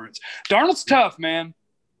of Lawrence. Darnold's tough, man.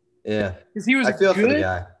 Yeah, because he was for the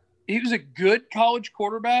guy. He was a good college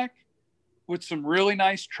quarterback with some really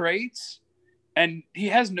nice traits, and he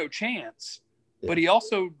has no chance. But he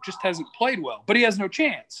also just hasn't played well. But he has no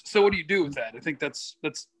chance. So what do you do with that? I think that's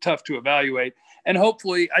tough to evaluate. And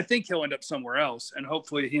hopefully, I think he'll end up somewhere else. And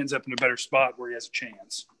hopefully he ends up in a better spot where he has a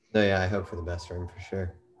chance. No, yeah, I hope for the best for him for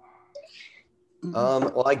sure.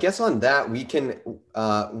 Well, I guess on that we can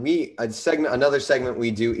another segment we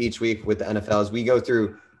do each week with the NFL is we go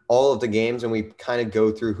through all of the games and we kind of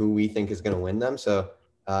go through who we think is going to win them. So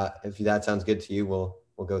if that sounds good to you, we'll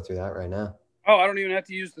go through that right now. Oh, I don't even have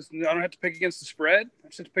to use this. I don't have to pick against the spread. I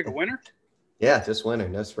just have to pick a winner. Yeah, just winner,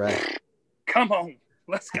 no spread. Come on,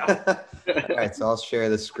 let's go. All right, so I'll share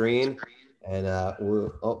the screen, and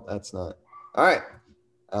that's not. All right.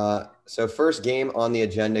 So first game on the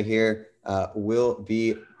agenda here will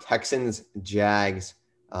be Texans Jags,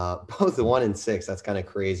 both 1-6. That's kind of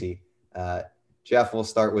crazy. Jeff, we'll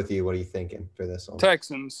start with you. What are you thinking for this one?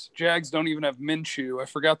 Texans. Jags don't even have Minshew. I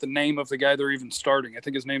forgot the name of the guy they're even starting. I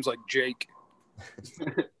think his name's like Jake.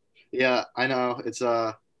 Yeah, I know. It's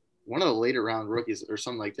one of the later round rookies or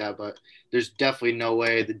something like that, but there's definitely no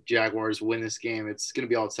way the Jaguars win this game. It's going to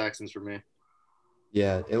be all Texans for me.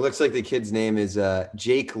 Yeah, it looks like the kid's name is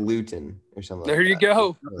Jake Luton or something. There you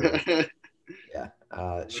go. Yeah,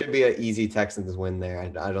 should be an easy Texans win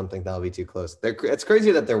there. I don't think that'll be too close. It's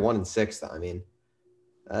crazy that they're 1-6, though. I mean,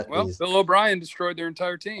 Bill O'Brien destroyed their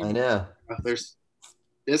entire team. I know. It's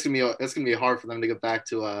gonna be hard for them to get back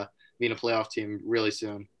to being a playoff team really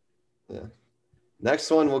soon. Yeah. Next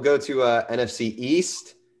one, we'll go to NFC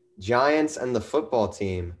East, Giants and the football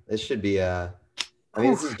team. This should be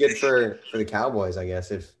this is good for the Cowboys, I guess,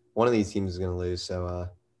 if one of these teams is going to lose. So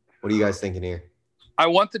what are you guys thinking here? I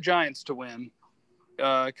want the Giants to win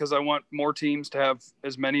because I want more teams to have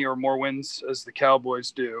as many or more wins as the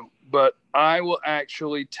Cowboys do. But I will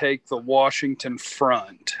actually take the Washington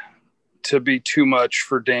front to be too much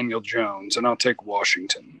for Daniel Jones, and I'll take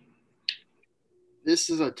Washington.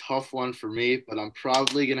 This is a tough one for me, but I'm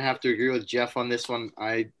probably gonna have to agree with Jeff on this one.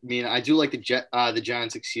 I mean, I do like the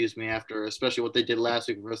Giants, after especially what they did last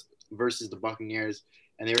week versus the Buccaneers,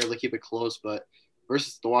 and they were able to keep it close. But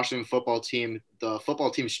versus the Washington football team, the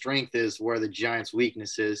football team's strength is where the Giants'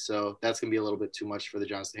 weakness is. So that's gonna be a little bit too much for the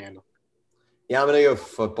Giants to handle. Yeah, I'm gonna go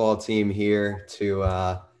football team here.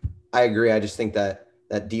 I agree. I just think that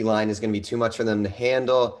D-line is gonna be too much for them to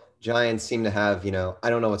handle. Giants seem to have, I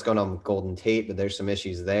don't know what's going on with Golden Tate, but there's some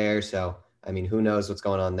issues there. So, I mean, who knows what's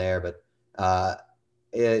going on there? But,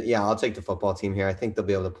 yeah, I'll take the football team here. I think they'll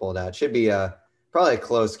be able to pull it out. Should be probably a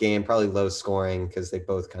close game, probably low scoring because they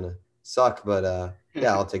both kind of suck. But,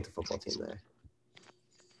 yeah, I'll take the football team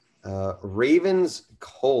there. Ravens,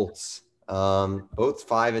 Colts, both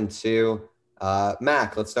 5-2.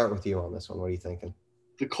 Mac, let's start with you on this one. What are you thinking?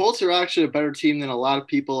 The Colts are actually a better team than a lot of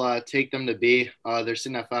people take them to be. They're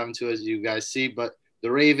sitting at 5-2, as you guys see. But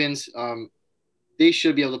the Ravens, they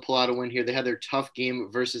should be able to pull out a win here. They had their tough game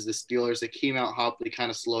versus the Steelers. They came out hot. They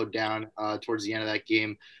kind of slowed down towards the end of that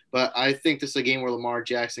game. But I think this is a game where Lamar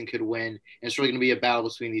Jackson could win. And it's really going to be a battle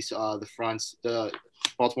between these the fronts. The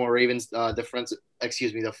Baltimore Ravens, the front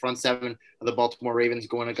seven of the Baltimore Ravens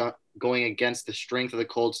going against the strength of the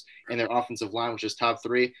Colts and their offensive line, which is top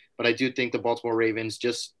 3. But I do think the Baltimore Ravens,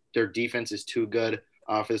 just their defense is too good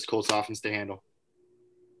for this Colts offense to handle.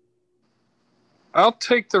 I'll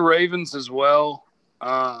take the Ravens as well.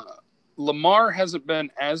 Lamar hasn't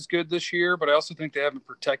been as good this year, but I also think they haven't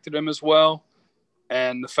protected him as well.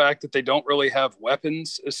 And the fact that they don't really have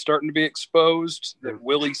weapons is starting to be exposed. That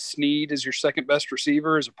Willie Snead is your second best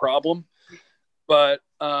receiver is a problem. But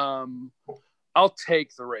I'll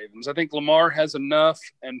take the Ravens. I think Lamar has enough,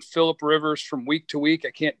 and Phillip Rivers from week to week,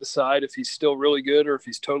 I can't decide if he's still really good or if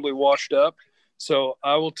he's totally washed up. So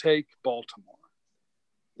I will take Baltimore.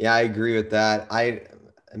 Yeah, I agree with that.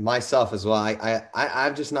 Myself as well.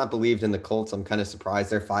 I've just not believed in the Colts. I'm kind of surprised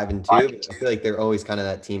they're 5-2. I feel like they're always kind of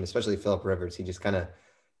that team, especially Phillip Rivers. He just kind of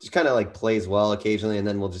like plays well occasionally, and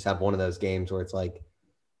then we'll just have one of those games where it's like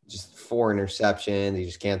just 4 interceptions. You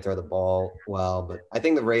just can't throw the ball well. But I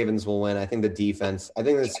think the Ravens will win. I think the defense. I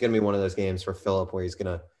think this is going to be one of those games for Phillip where he's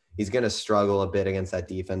gonna struggle a bit against that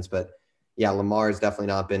defense. But yeah, Lamar has definitely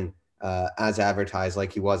not been as advertised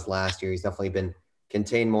like he was last year. He's definitely been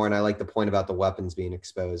contained more, and I like the point about the weapons being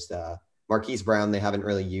exposed. Marquise Brown, they haven't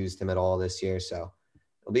really used him at all this year, so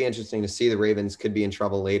it'll be interesting to see. The Ravens could be in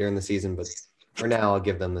trouble later in the season, but for now, I'll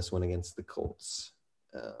give them this one against the Colts.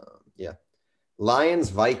 Yeah. Lions,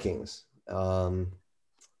 Vikings.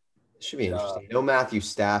 Should be interesting. No Matthew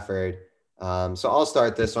Stafford. So I'll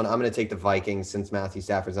start this one. I'm going to take the Vikings since Matthew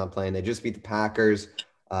Stafford's not playing. They just beat the Packers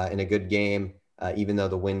in a good game, even though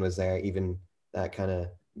the win was there, even that kind of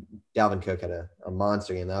Dalvin Cook had a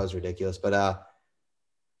monster game. That was ridiculous. But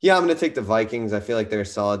yeah, I'm going to take the Vikings. I feel like they're a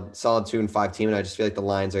solid 2-5 team, and I just feel like the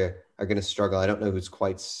Lions are going to struggle. I don't know who's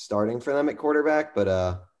quite starting for them at quarterback,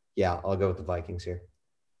 but yeah, I'll go with the Vikings here.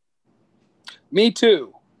 Me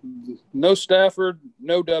too. No Stafford,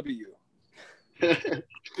 no W. Good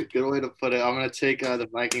way to put it. I'm going to take the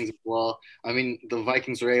Vikings as well. I mean, the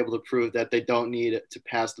Vikings are able to prove that they don't need to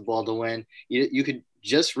pass the ball to win. You could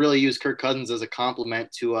just really use Kirk Cousins as a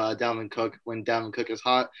complement to Dalvin Cook when Dalvin Cook is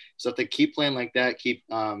hot. So if they keep playing like that, keep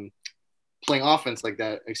playing offense like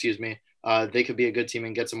that, they could be a good team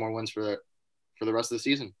and get some more wins for the rest of the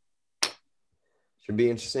season. Should be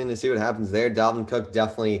interesting to see what happens there. Dalvin Cook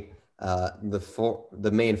definitely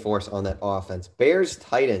the main force on that offense. Bears,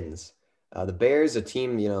 Titans. The Bears, a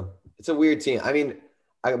team, it's a weird team. I mean,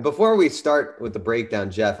 before we start with the breakdown,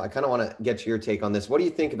 Jeff, I kind of want to get your take on this. What do you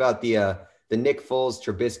think about the Nick Foles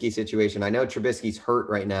Trubisky situation? I know Trubisky's hurt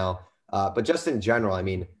right now, but just in general, I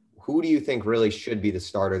mean, who do you think really should be the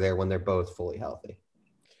starter there when they're both fully healthy?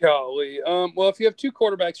 Golly. Well, if you have 2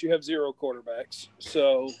 quarterbacks, you have 0 quarterbacks.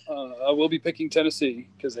 So I will be picking Tennessee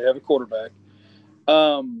because they have a quarterback.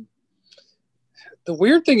 The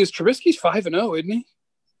weird thing is Trubisky's 5-0, isn't he?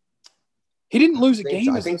 He didn't lose a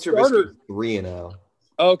game as a starter. I think Trubisky's 3-0.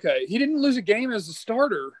 Okay. He didn't lose a game as a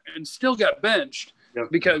starter and still got benched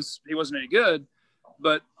because he wasn't any good.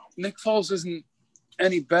 But Nick Foles isn't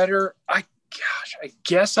any better. I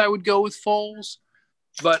guess I would go with Foles.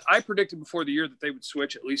 But I predicted before the year that they would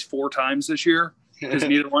switch at least 4 times this year because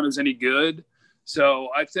neither one is any good. So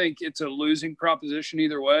I think it's a losing proposition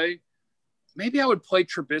either way. Maybe I would play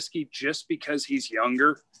Trubisky just because he's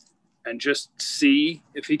younger and just see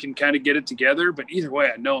if he can kind of get it together. But either way,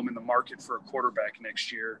 I know I'm in the market for a quarterback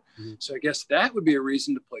next year. Mm-hmm. So I guess that would be a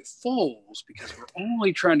reason to play Foles, because we're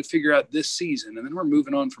only trying to figure out this season, and then we're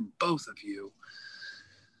moving on from both of you.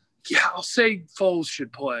 Yeah, I'll say Foles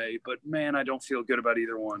should play, but man, I don't feel good about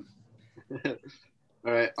either one. All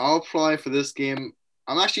right, I'll apply for this game.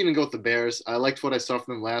 I'm actually going to go with the Bears. I liked what I saw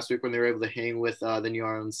from them last week when they were able to hang with the New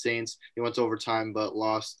Orleans Saints. They went to overtime but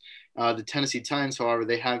lost. The Tennessee Titans, however,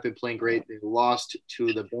 they haven't been playing great. They lost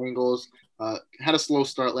to the Bengals. Had a slow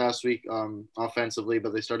start last week offensively,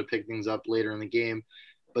 but they started picking things up later in the game.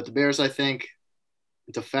 But the Bears, I think,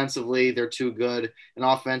 defensively, they're too good. And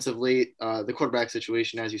offensively, the quarterback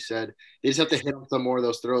situation, as you said, they just have to hit some more of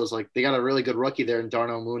those throws. Like, they got a really good rookie there in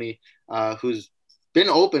Darnell Mooney, who's been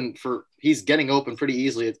open he's getting open pretty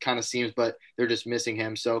easily, it kind of seems, but they're just missing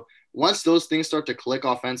him. So once those things start to click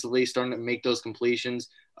offensively, starting to make those completions,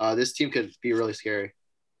 this team could be really scary.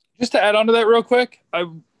 Just to add on to that real quick,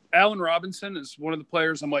 Allen Robinson is one of the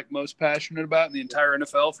players I'm most passionate about in the entire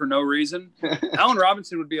NFL for no reason. Allen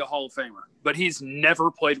Robinson would be a Hall of Famer, but he's never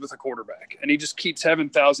played with a quarterback, and he just keeps having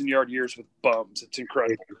 1,000-yard years with bums. It's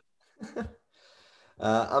incredible.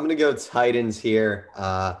 I'm going to go Titans here.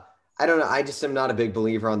 I don't know. I just am not a big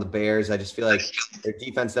believer on the Bears. I just feel like their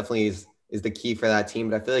defense definitely is the key for that team.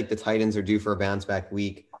 But I feel like the Titans are due for a bounce back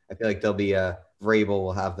week. I feel like they'll be Vrabel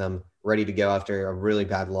will have them ready to go after a really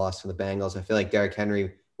bad loss from the Bengals. I feel like Derrick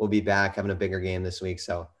Henry will be back having a bigger game this week.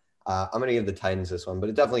 So I'm going to give the Titans this one, but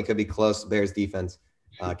it definitely could be close. The Bears defense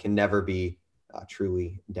can never be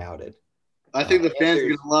truly doubted. I think the fans are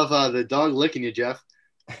going to love the dog licking you, Jeff.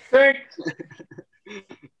 Thanks.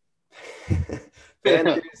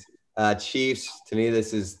 Panthers. Chiefs, to me,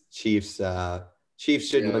 this is Chiefs. Chiefs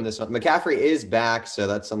should win this one. McCaffrey is back, so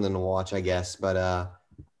that's something to watch, I guess. But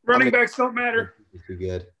running backs don't matter. Too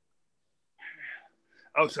good.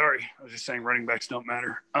 Oh, sorry. I was just saying running backs don't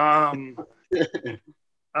matter.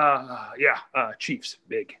 Chiefs,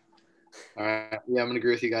 big. All right. Yeah, I'm going to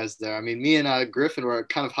agree with you guys there. I mean, me and Griffin were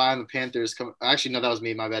kind of high on the Panthers. Actually, no, that was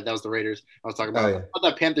me. My bad. That was the Raiders I was talking about. I thought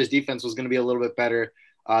that Panthers defense was going to be a little bit better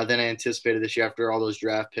than I anticipated this year after all those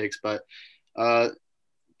draft picks. But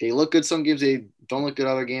they look good some games. They don't look good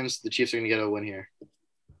other games. The Chiefs are going to get a win here.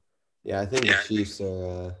 Yeah, I think the Chiefs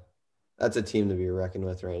are that's a team to be reckoned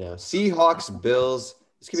with right now. Seahawks, Bills.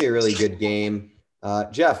 This could be a really good game.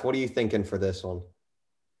 Jeff, what are you thinking for this one?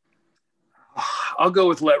 I'll go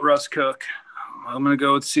with let Russ cook. I'm going to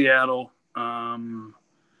go with Seattle. Buffalo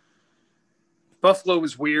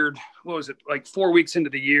was weird. What was it? Like 4 weeks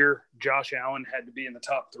into the year, Josh Allen had to be in the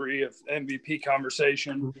top 3 of MVP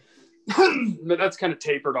conversation. But that's kind of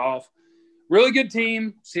tapered off. Really good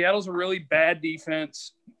team. Seattle's a really bad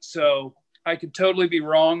defense. So I could totally be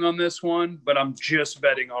wrong on this one, but I'm just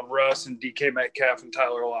betting on Russ and DK Metcalf and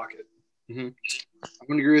Tyler Lockett. Mm-hmm. I'm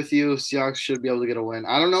going to agree with you. Seahawks should be able to get a win.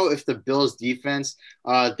 I don't know if the Bills defense,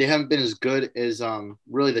 they haven't been as good as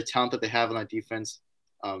really the talent that they have on that defense.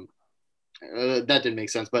 That didn't make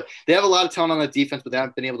sense, but they have a lot of talent on that defense, but they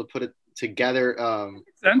haven't been able to put it together.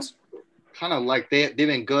 Sense? Kind of like they've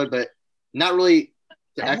been good, but not really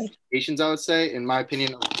to expectations, I would say, in my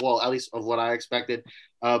opinion. Well, at least of what I expected.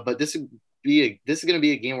 But this is going to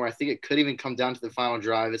be a game where I think it could even come down to the final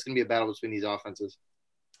drive. It's going to be a battle between these offenses.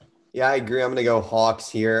 Yeah, I agree. I'm going to go Hawks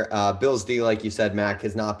here. Bills D, like you said, Mac,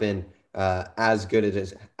 has not been as good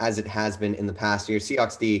as it has been in the past year.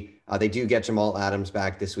 Seahawks D, they do get Jamal Adams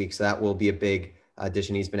back this week, so that will be a big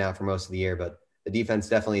addition. He's been out for most of the year, but the defense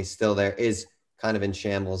definitely still there, is kind of in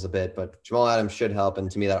shambles a bit, but Jamal Adams should help, and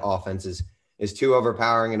to me that offense is too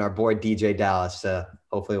overpowering, and our boy DJ Dallas,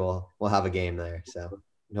 hopefully we'll have a game there, so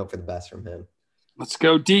hope for the best from him. Let's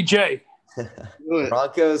go DJ.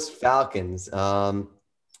 Broncos, Falcons.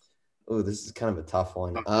 This is kind of a tough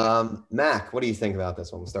one. Mac, what do you think about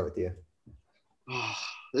this one? We'll start with you.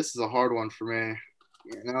 This is a hard one for me.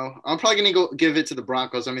 I'm probably going to go give it to the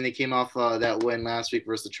Broncos. I mean, they came off that win last week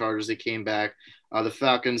versus the Chargers. They came back. The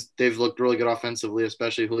Falcons, they've looked really good offensively,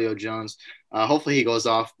 especially Julio Jones. Hopefully he goes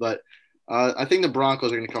off, but I think the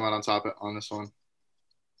Broncos are going to come out on top on this one.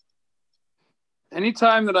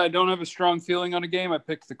 Anytime that I don't have a strong feeling on a game, I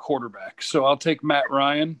pick the quarterback. So I'll take Matt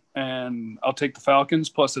Ryan, and I'll take the Falcons.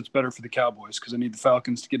 Plus, it's better for the Cowboys because I need the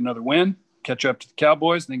Falcons to get another win, catch up to the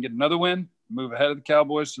Cowboys, and then get another win, move ahead of the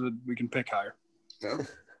Cowboys so that we can pick higher. Yeah.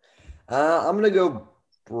 I'm going to go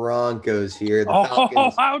Broncos here.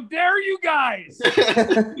 Falcons. How dare you guys?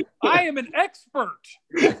 I am an expert.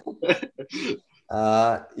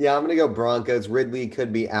 I'm going to go Broncos. Ridley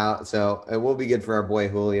could be out, so it will be good for our boy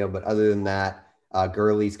Julio. But other than that,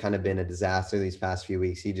 Gurley's kind of been a disaster these past few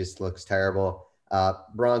weeks. He just looks terrible.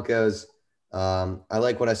 Broncos, I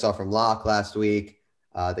like what I saw from Locke last week.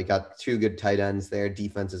 They got two good tight ends there.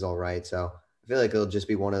 Defense is all right. So I feel like it'll just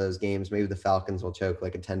be one of those games. Maybe the Falcons will choke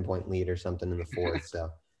like a 10-point lead or something in the fourth. So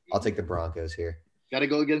I'll take the Broncos here. Got to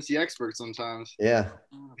go against the experts sometimes. Yeah.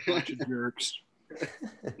 Oh, a bunch of jerks.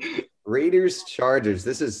 Raiders, Chargers.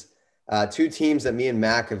 This is two teams that me and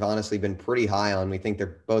Mac have honestly been pretty high on. We think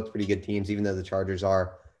they're both pretty good teams, even though the Chargers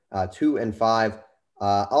are 2-5.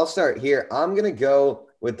 I'll start here. I'm going to go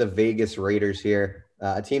with the Vegas Raiders here,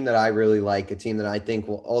 a team that I really like, a team that I think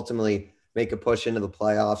will ultimately make a push into the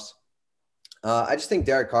playoffs. I just think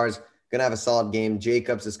Derek Carr is going to have a solid game.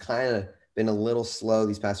 Jacobs has kind of been a little slow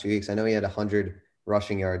these past few weeks. I know he had 100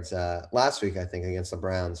 rushing yards last week, I think, against the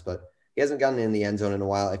Browns, but he hasn't gotten in the end zone in a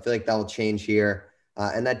while. I feel like that will change here.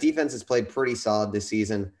 And that defense has played pretty solid this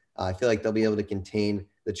season. I feel like they'll be able to contain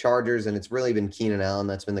the Chargers, and it's really been Keenan Allen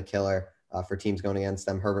that's been the killer for teams going against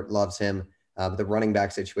them. Herbert loves him. But the running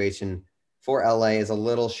back situation for LA is a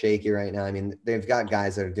little shaky right now. I mean, they've got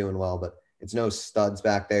guys that are doing well, but it's no studs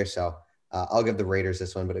back there. So I'll give the Raiders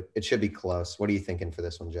this one, but it should be close. What are you thinking for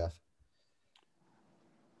this one, Jeff?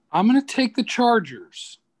 I'm going to take the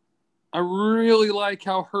Chargers. I really like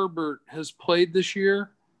how Herbert has played this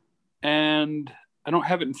year, and I don't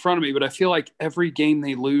have it in front of me, but I feel like every game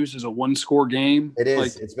they lose is a one-score game. It is.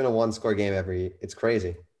 Like, it's been a one-score game it's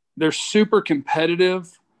crazy. They're super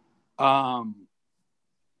competitive. Yeah,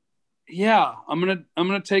 I'm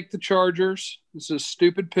gonna take the Chargers. This is a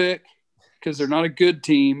stupid pick because they're not a good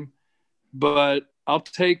team, but I'll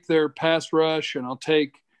take their pass rush and I'll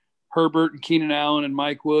take Herbert and Keenan Allen and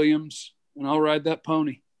Mike Williams, and I'll ride that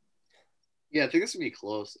pony. Yeah, I think this would be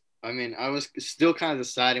close. I mean, I was still kind of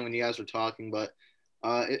deciding when you guys were talking, but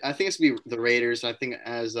I think it's going to be the Raiders. I think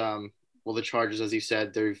the Chargers, as you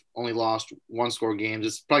said, they've only lost one-score games.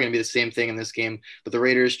 It's probably going to be the same thing in this game. But the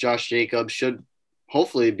Raiders, Josh Jacobs, should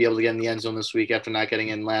hopefully be able to get in the end zone this week after not getting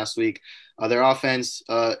in last week. Their offense,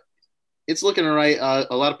 it's looking all right.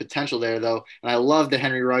 A lot of potential there, though. And I love the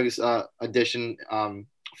Henry Ruggs addition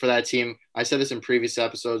for that team. I said this in previous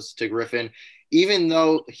episodes to Griffin. Even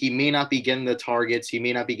though he may not be getting the targets, he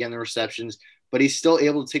may not be getting the receptions, but he's still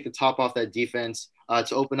able to take the top off that defense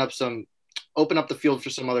to open up the field for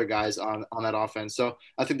some other guys on that offense. So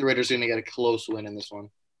I think the Raiders are going to get a close win in this one.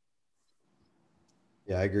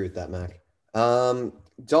 Yeah, I agree with that, Mac.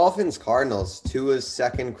 Dolphins, Cardinals, Tua's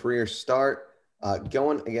second career start,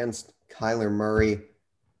 going against Kyler Murray.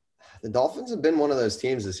 The Dolphins have been one of those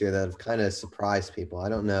teams this year that have kind of surprised people. I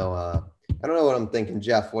don't know what I'm thinking.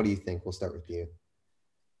 Jeff, what do you think? We'll start with you.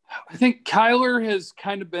 I think Kyler has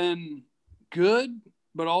kind of been good,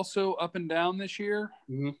 but also up and down this year.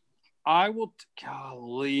 Mm-hmm. I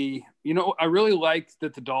really like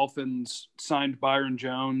that the Dolphins signed Byron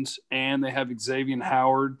Jones and they have Xavier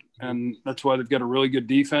Howard, and that's why they've got a really good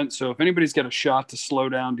defense. So if anybody's got a shot to slow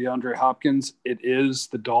down DeAndre Hopkins, it is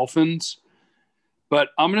the Dolphins. But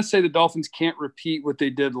I'm going to say the Dolphins can't repeat what they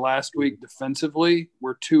did last week defensively,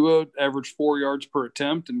 where Tua averaged 4 yards per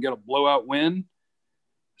attempt and got a blowout win.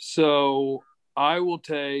 So I will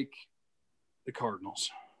take the Cardinals.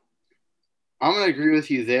 I'm going to agree with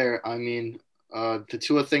you there. I mean, the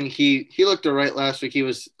Tua thing, he looked all right last week. He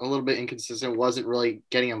was a little bit inconsistent, wasn't really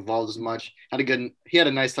getting involved as much. He had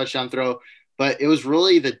a nice touchdown throw, but it was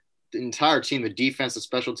really the entire team, the defense, the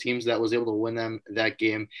special teams that was able to win them that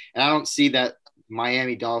game. And I don't see that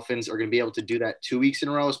Miami Dolphins are going to be able to do that 2 weeks in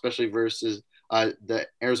a row, especially versus the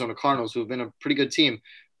Arizona Cardinals, who have been a pretty good team.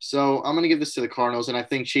 So I'm going to give this to the Cardinals, and I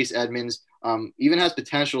think Chase Edmonds even has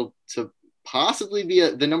potential to possibly be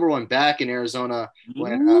the number one back in Arizona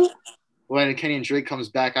when Kenyon Drake comes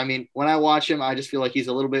back. I mean, when I watch him, I just feel like he's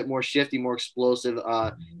a little bit more shifty, more explosive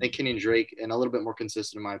than Kenyon Drake, and a little bit more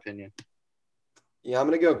consistent, in my opinion. Yeah, I'm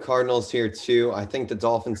going to go Cardinals here too. I think the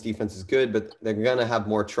Dolphins defense is good, but they're going to have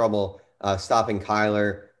more trouble stopping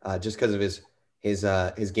Kyler just because of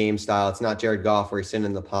his game style. It's not Jared Goff where he's sitting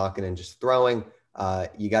in the pocket and just throwing.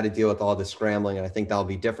 You got to deal with all the scrambling, and I think that'll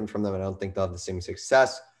be different from them. I don't think they'll have the same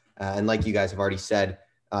success. And like you guys have already said,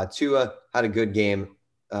 Tua had a good game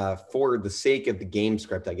for the sake of the game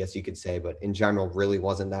script, I guess you could say, but in general really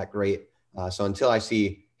wasn't that great. So until I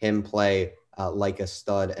see him play like a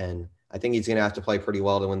stud, and I think he's going to have to play pretty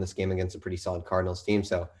well to win this game against a pretty solid Cardinals team.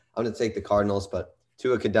 So I'm going to take the Cardinals, but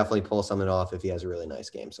Tua could definitely pull something off if he has a really nice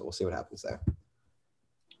game. So we'll see what happens there.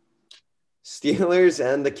 Steelers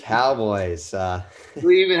and the Cowboys. Do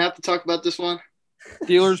we even have to talk about this one?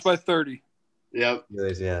 Steelers by 30. Yep.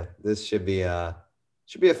 Steelers, yeah. This should be a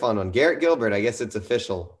fun one. Garrett Gilbert, I guess it's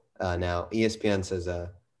official now. ESPN says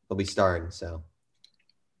he'll be starting. So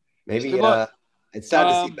maybe it's sad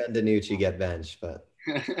to see Ben DiNucci get benched, but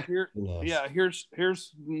Here, Who knows? yeah, here's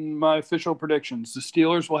my official predictions. The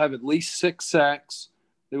Steelers will have at least 6 sacks.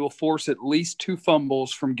 They will force at least 2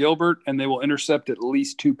 fumbles from Gilbert, and they will intercept at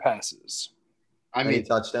least 2 passes. I Any mean,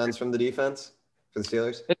 touchdowns from the defense for the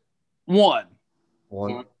Steelers? One,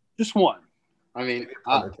 One. just one. I mean,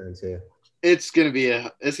 Punt return too. it's gonna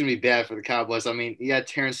be bad for the Cowboys. I mean, yeah,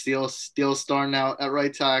 Terrence Steele starting out at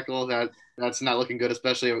right tackle. That's not looking good,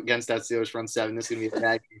 especially against that Steelers front seven. This is gonna be a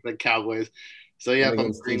bad game for the Cowboys. So yeah, And if I'm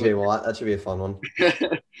against agreeing TJ with Watt, that should be a fun one.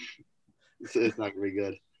 it's not gonna be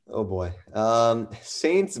good. Oh boy.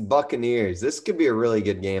 Saints Buccaneers. This could be a really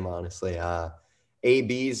good game, honestly.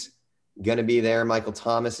 AB's gonna be there. Michael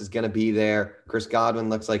Thomas is gonna be there. Chris Godwin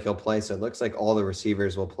looks like he'll play, so it looks like all the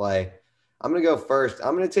receivers will play. I'm gonna go first.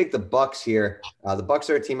 I'm gonna take the Bucs here. The Bucs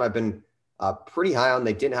are a team I've been pretty high on.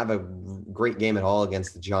 They didn't have a great game at all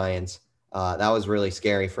against the Giants. That was really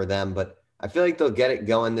scary for them, but I feel like they'll get it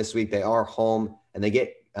going this week. They are home, and they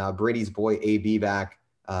get Brady's boy AB back.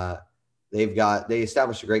 They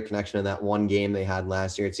established a great connection in that one game they had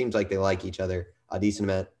last year. It seems like they like each other a decent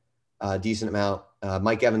amount.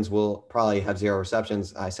 Mike Evans will probably have 0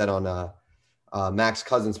 receptions. I said on Max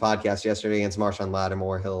Cousins' podcast yesterday against Marshawn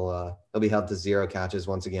Lattimore, he'll be held to 0 catches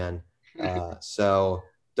once again. So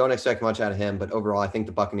don't expect much out of him. But overall, I think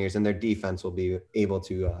the Buccaneers and their defense will be able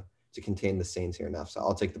to contain the Saints here enough. So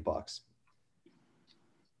I'll take the Bucs.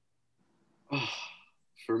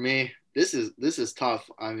 For me, this is tough.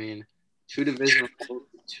 I mean, 2 divisional,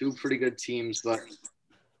 2 pretty good teams, but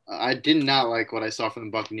I did not like what I saw from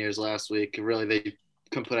the Buccaneers last week. Really, they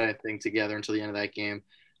couldn't put anything together until the end of that game.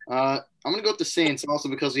 I'm going to go with the Saints also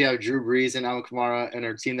because we have Drew Brees and Alvin Kamara and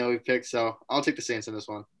our team that we picked. So I'll take the Saints in this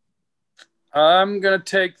one. I'm going to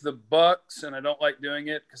take the Bucs, and I don't like doing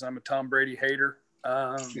it because I'm a Tom Brady hater.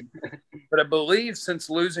 But I believe since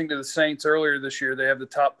losing to the Saints earlier this year, they have the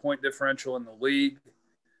top point differential in the league.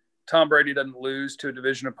 Tom Brady doesn't lose to a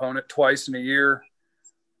division opponent twice in a year.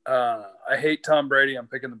 I hate Tom Brady. I'm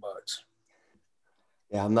picking the Bucs.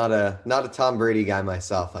 Yeah, I'm not a Tom Brady guy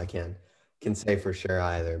myself. I can say for sure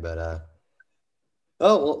either. But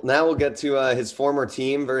now we'll get to his former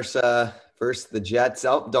team versus the Jets.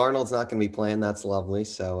 Oh, Darnold's not going to be playing. That's lovely.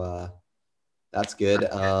 So that's good.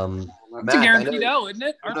 It's a Matt, guaranteed L, isn't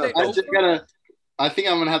it? Aren't they open? I think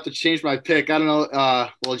I'm gonna have to change my pick. I don't know.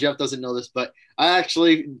 Well, Jeff doesn't know this, but I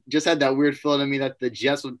actually just had that weird feeling in me that the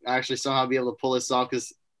Jets would actually somehow be able to pull this off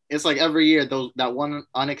because it's like every year that one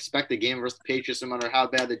unexpected game versus the Patriots, no matter how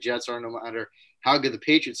bad the Jets are, no matter how good the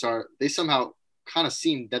Patriots are, they somehow kind of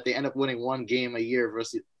seem that they end up winning one game a year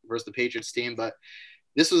versus the Patriots team. But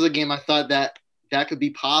this was a game I thought that could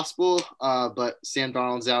be possible, but Sam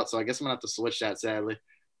Darnold's out, so I guess I'm gonna have to switch that sadly.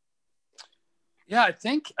 Yeah, I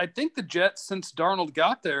think the Jets, since Darnold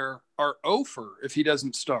got there, are over if he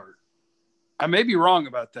doesn't start. I may be wrong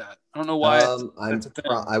about that. I don't know why.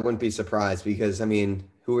 I wouldn't be surprised because I mean,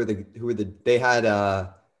 who are they had I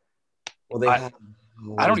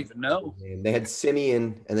don't even know. They had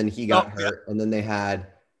Simeon and then he got hurt, and then they had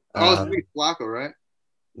Flacco, right?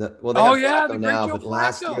 They have Flacco now, but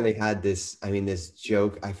last year they had this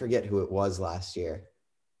joke. I forget who it was last year.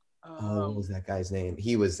 What was that guy's name?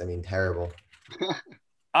 He was, terrible.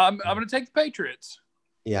 I'm going to take the Patriots.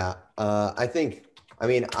 Yeah. I think,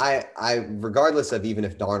 I regardless of even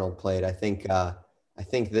if Darnold played, I think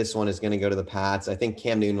this one is going to go to the Pats. I think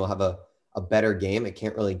Cam Newton will have a better game. It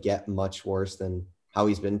can't really get much worse than how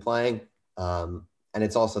he's been playing. And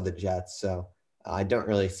it's also the Jets. So I don't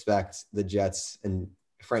really expect the Jets and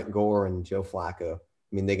Frank Gore and Joe Flacco.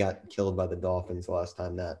 They got killed by the Dolphins the last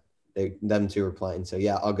time that them two were playing. So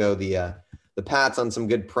yeah, I'll go the Pats on some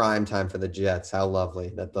good prime time for the Jets. How lovely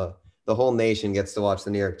that the whole nation gets to watch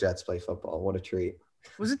the New York Jets play football. What a treat.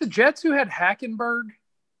 Was it the Jets who had Hackenberg?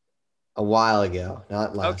 A while ago,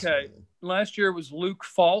 not last year. Last year was Luke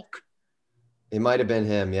Falk. It might have been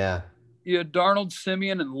him, yeah. You had Darnold,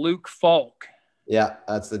 Simeon, and Luke Falk. Yeah,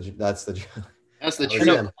 that's the true.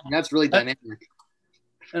 That's really dynamic.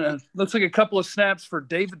 And looks like a couple of snaps for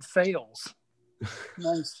David Fales.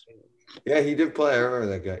 Nice. Yeah, he did play. I remember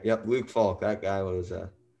that guy. Yep, Luke Falk. That guy was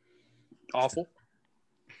awful,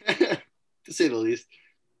 to say the least.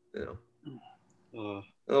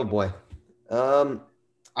 Oh boy.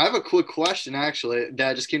 I have a quick question actually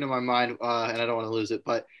that just came to my mind, and I don't want to lose it.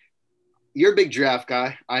 But you're a big draft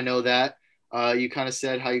guy. I know that. You kind of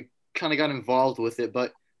said how you kind of got involved with it,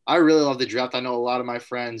 but I really love the draft. I know a lot of my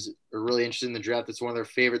friends are really interested in the draft. It's one of their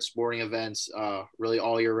favorite sporting events, really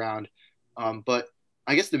all year round. But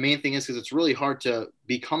I guess the main thing is because it's really hard to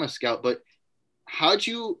become a scout. But how'd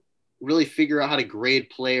you really figure out how to grade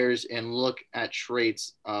players and look at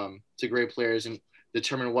traits to grade players? And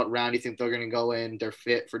determine what round you think they're going to go in, their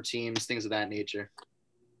fit for teams, things of that nature?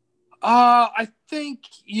 I think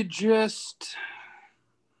if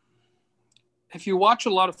you watch a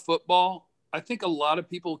lot of football, I think a lot of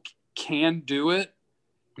people can do it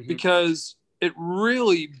because it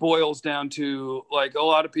really boils down to, like, a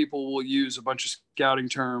lot of people will use a bunch of scouting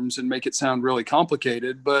terms and make it sound really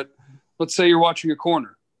complicated. But let's say you're watching a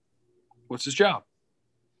corner. What's his job?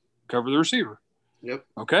 Cover the receiver. Yep.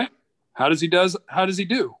 Okay. How does he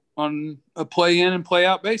do on a play in and play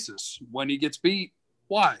out basis? When he gets beat,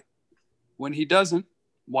 why? When he doesn't,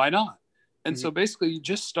 why not? And so basically you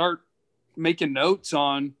just start making notes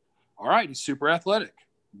on, all right, he's super athletic,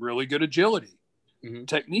 really good agility.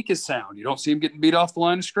 Technique is sound. You don't see him getting beat off the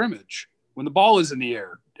line of scrimmage. When the ball is in the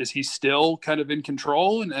air, is he still kind of in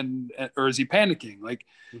control and or is he panicking? Like,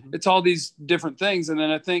 it's all these different things. And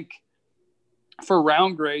then I think for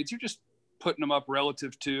round grades, you're just putting them up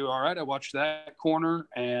relative to, all right, I watched that corner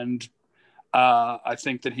and I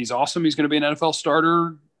think that he's awesome. He's going to be an NFL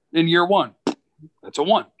starter in year one. That's a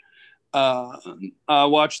 1. I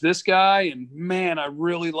watched this guy and, man, I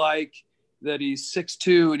really like that he's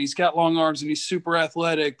 6'2" and he's got long arms and he's super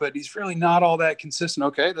athletic, but he's really not all that consistent.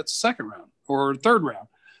 Okay, that's the 2nd round or 3rd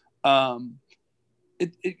round.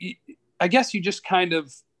 I guess you just kind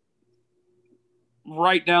of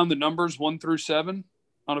write down the numbers 1 through 7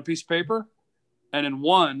 on a piece of paper, and in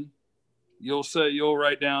 1, you'll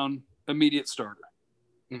write down immediate starter,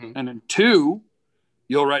 and in 2,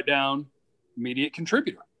 you'll write down immediate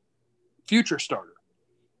contributor, future starter,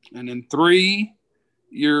 and in 3,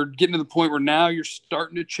 you're getting to the point where now you're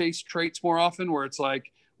starting to chase traits more often, where it's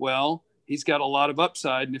like, well, he's got a lot of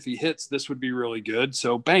upside, and if he hits, this would be really good.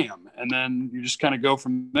 So bam. And then you just kind of go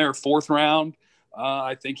from there. 4th round,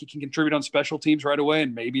 I think he can contribute on special teams right away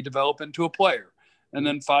and maybe develop into a player. And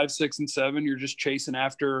then 5, 6, and 7, you're just chasing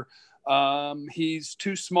after, he's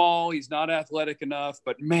too small, he's not athletic enough,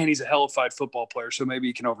 but man, he's a hellified football player, so maybe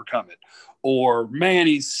he can overcome it. Or, man,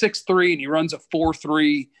 he's 6'3" and he runs a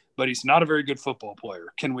 4.3, but he's not a very good football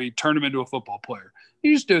player. Can we turn him into a football player?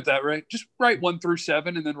 You just do it that way. Just write 1 through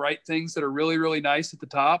 7 and then write things that are really, really nice at the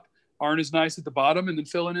top, aren't as nice at the bottom, and then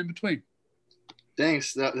fill in between.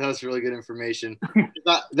 Thanks. That was really good information.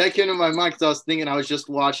 that came to my mind because I was thinking, I was just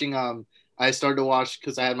watching, I started to watch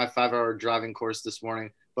because I had my 5-hour driving course this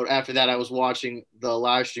morning. But after that, I was watching the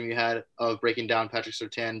live stream you had of breaking down Patrick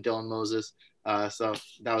Surtain, Dylan Moses. So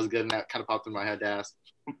that was good, and that kind of popped in my head to ask.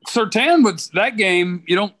 Surtain was that game.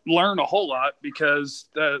 You don't learn a whole lot because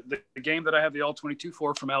the game that I have the All-22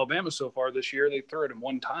 for from Alabama so far this year, they threw it in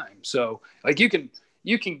 1 time. So, like, you can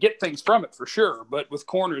get things from it for sure, but with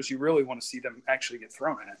corners, you really want to see them actually get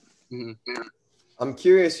thrown in it. I'm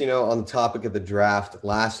curious, on the topic of the draft,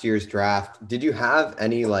 last year's draft, did you have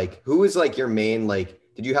any, like, who was like your main, like,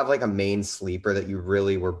 did you have like a main sleeper that you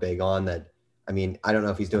really were big on that? I mean, I don't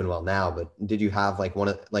know if he's doing well now, but did you have like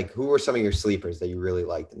who were some of your sleepers that you really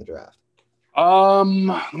liked in the draft?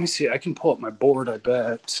 Let me see. I can pull up my board, I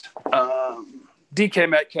bet. DK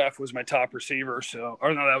Metcalf was my top receiver. So,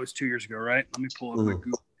 or no, that was 2 years ago, right? Let me pull up my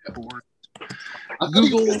Google board.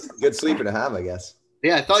 Good sleeper to have, I guess.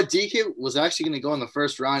 Yeah, I thought DK was actually going to go in the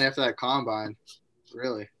 1st round after that combine.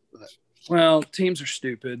 Really? But. Well, teams are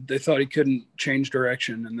stupid. They thought he couldn't change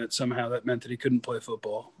direction and that somehow that meant that he couldn't play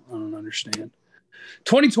football. I don't understand.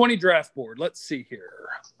 2020 draft board. Let's see here.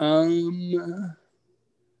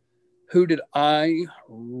 Who did I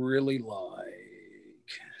really like?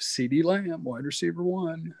 CeeDee Lamb, wide receiver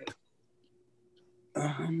 1.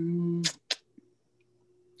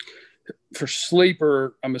 For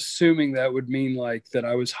sleeper, I'm assuming that would mean like that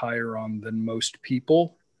I was higher on than most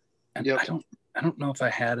people. And I don't know if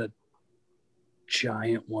I had a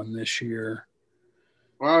giant one this year.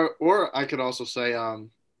 Or I could also say, are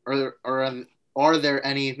there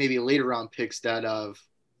any maybe later round picks that have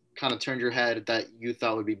kind of turned your head that you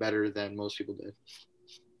thought would be better than most people did?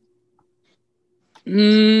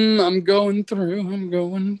 I'm going through.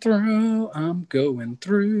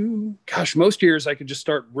 Gosh, most years I could just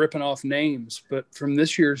start ripping off names, but from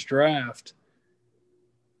this year's draft,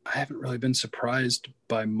 I haven't really been surprised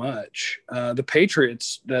by much. The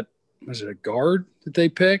Patriots, that was it a guard that they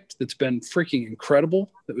picked that's been freaking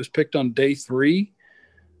incredible, that was picked on day 3.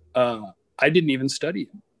 I didn't even study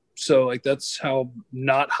him. So like that's how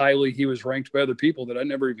not highly he was ranked by other people that I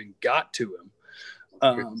never even got to him.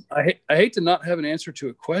 I hate to not have an answer to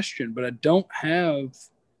a question, but I don't have,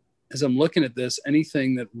 as I'm looking at this,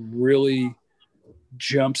 anything that really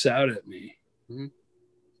jumps out at me.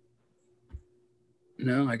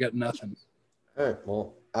 No, I got nothing. All right.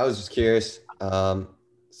 Well, I was just curious.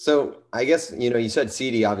 So I guess, you said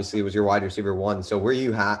CD obviously was your wide receiver one. So were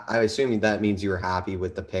you I assume that means you were happy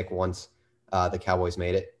with the pick once the Cowboys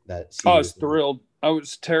made it, that Oh, I CD was was. thrilled. I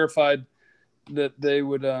was terrified that they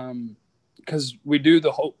would, because we do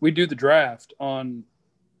the draft on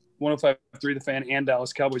 105.3 The Fan and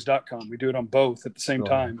DallasCowboys.com. We do it on both at the same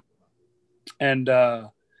time, and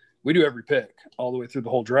we do every pick all the way through the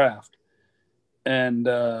whole draft. And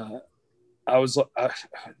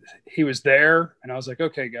he was there, and I was like,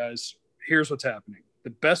 okay, guys, here's what's happening. The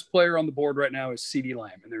best player on the board right now is CeeDee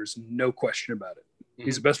Lamb, and there's no question about it. Mm-hmm.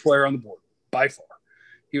 He's the best player on the board by far.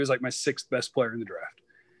 He was like my sixth best player in the draft.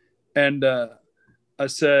 And I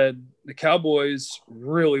said, the Cowboys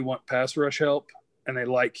really want pass rush help, and they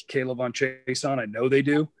like Caleb on Chason. I know they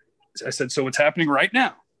do. I said, so what's happening right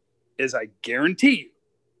now is I guarantee you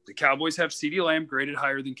the Cowboys have CeeDee Lamb graded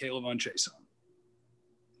higher than Caleb on Chason.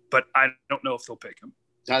 But I don't know if they'll pick him.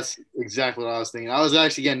 That's exactly what I was thinking. I was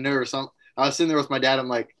actually getting nervous. I was sitting there with my dad. I'm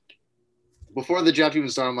like, before the draft even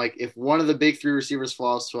started, I'm like, if one of the big three receivers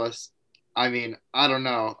falls to us, I mean, I don't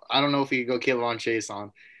know. I don't know if we could go Caleb on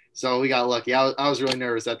Chason. So we got lucky. I was really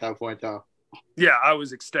nervous at that point, though. Yeah, I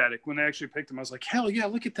was ecstatic. When they actually picked him, I was like, hell yeah,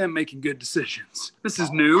 look at them making good decisions. This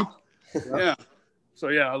is new. Yeah. So,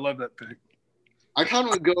 yeah, I love that pick. I kind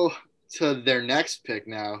of would go to their next pick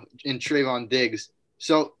now in Trayvon Diggs.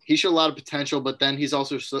 So he showed a lot of potential, but then he's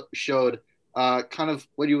also showed kind of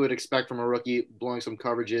what you would expect from a rookie, blowing some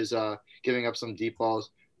coverages, giving up some deep balls.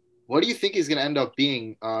 What do you think he's going to end up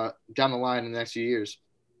being down the line in the next few years?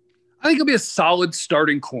 I think he'll be a solid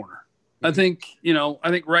starting corner. I think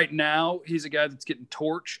right now he's a guy that's getting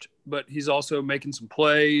torched, but he's also making some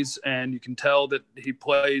plays, and you can tell that he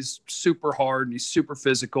plays super hard and he's super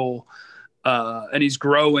physical, and he's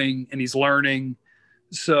growing and he's learning.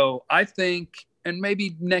 So I think, and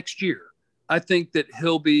maybe next year, I think that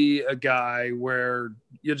he'll be a guy where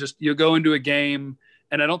you'll go into a game,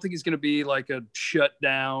 and I don't think he's going to be like a shut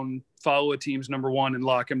down, follow a team's number one and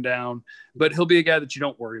lock him down, but he'll be a guy that you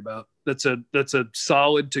don't worry about. That's a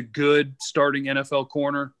solid to good starting NFL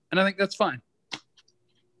corner, and I think that's fine.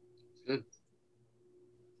 Good.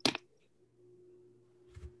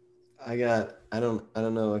 I don't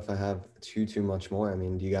know if I have too much more. I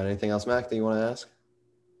mean, do you got anything else, Mac, that you want to ask?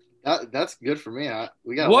 That's good for me.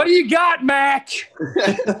 What do you got, Mac?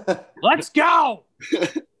 Let's go.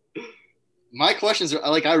 My questions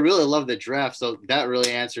are like, I really love the draft. So that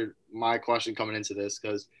really answered my question coming into this,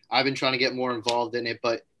 because I've been trying to get more involved in it.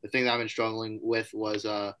 But the thing that I've been struggling with was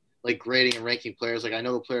like grading and ranking players. Like I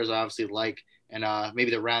know the players I obviously like, and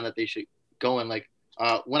maybe the round that they should go in. Like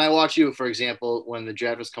when I watch you, for example, when the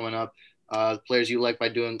draft is coming up, players you like by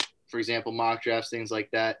doing, for example, mock drafts, things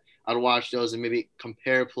like that. I'd watch those and maybe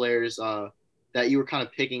compare players that you were kind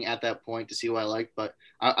of picking at that point to see what I liked. But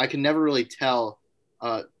I can never really tell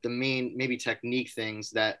the main maybe technique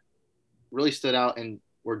things that really stood out and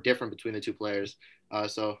were different between the two players.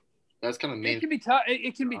 So that's kind of main. It can be tough.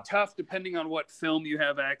 It can be tough depending on what film you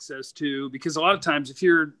have access to, because a lot of times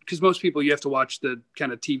because most people, you have to watch the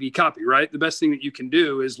kind of TV copy, right? The best thing that you can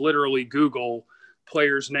do is literally Google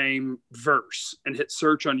player's name verse and hit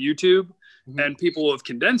search on YouTube. Mm-hmm. And people have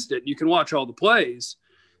condensed it. You can watch all the plays.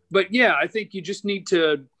 But yeah, I think you just need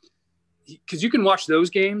to, because you can watch those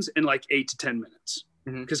games in like 8 to 10 minutes,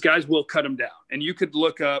 because guys will cut them down. And you could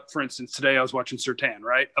look up, for instance, today I was watching Surtain,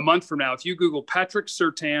 right? A month from now, if you Google Patrick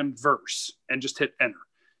Surtain verse and just hit enter,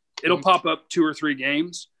 it'll pop up 2 or 3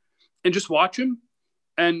 games, and just watch him.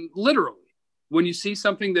 And literally, when you see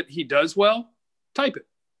something that he does well, type it.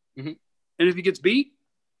 Mm-hmm. And if he gets beat,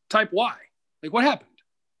 type why. Like, what happened?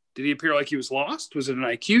 Did he appear like he was lost? Was it an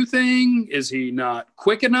IQ thing? Is he not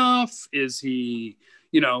quick enough? Is he,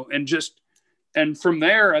 and from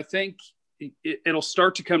there, I think it'll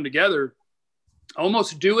start to come together.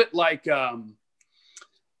 Almost do it like a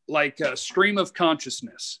stream of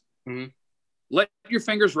consciousness. Mm-hmm. Let your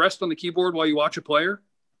fingers rest on the keyboard while you watch a player.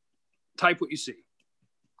 Type what you see,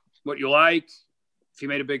 what you like, if he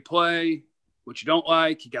made a big play, what you don't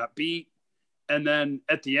like, he got beat. And then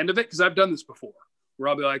at the end of it, because I've done this before, where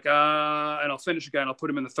I'll be like, and I'll finish a guy and I'll put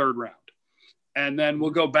him in the 3rd round. And then we'll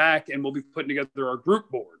go back and we'll be putting together our group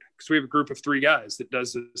board, because we have a group of 3 guys that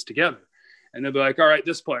does this together. And they'll be like, all right,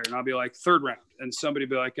 this player. And I'll be like, 3rd round. And somebody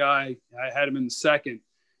will be like, I had him in the 2nd.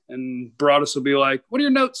 And Broadus will be like, what do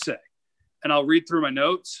your notes say? And I'll read through my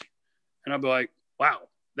notes and I'll be like, wow,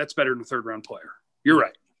 that's better than a 3rd round player. You're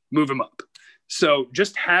right. Move him up. So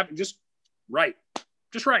just write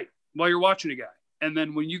while you're watching a guy. And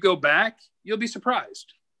then when you go back, you'll be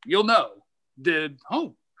surprised. You'll know,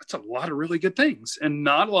 that's a lot of really good things and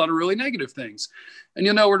not a lot of really negative things. And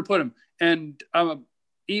you'll know where to put them. And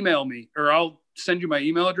email me, or I'll send you my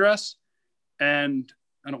email address, and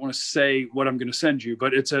I don't want to say what I'm going to send you,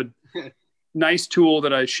 but it's a nice tool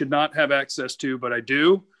that I should not have access to, but I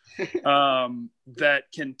do, that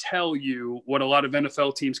can tell you what a lot of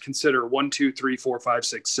NFL teams consider 1, 2, 3, 4, 5,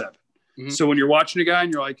 6, 7. Mm-hmm. So when you're watching a guy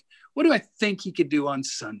and you're like, what do I think he could do on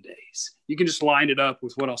Sundays? You can just line it up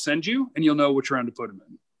with what I'll send you, and you'll know which round to put him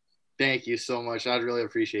in. Thank you so much. I'd really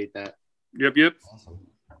appreciate that. Yep. Awesome.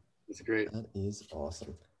 That's great. That is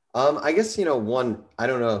awesome. I guess, I don't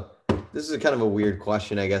know, this is kind of a weird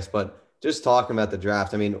question, I guess, but just talking about the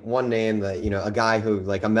draft, I mean, one name that, a guy who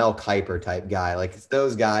like a Mel Kiper type guy, like it's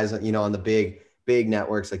those guys, on the big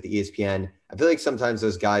networks like the ESPN. I feel like sometimes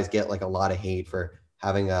those guys get like a lot of hate for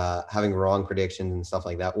having wrong predictions and stuff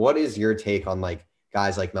like that. What is your take on like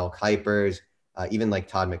guys like Mel Kiper's, even like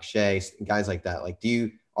Todd McShay, guys like that? Like, do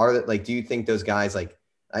you think those guys, like,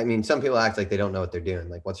 I mean, some people act like they don't know what they're doing.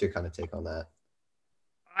 Like, what's your kind of take on that?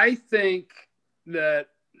 I think that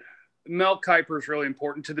Mel Kiper is really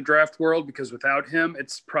important to the draft world, because without him,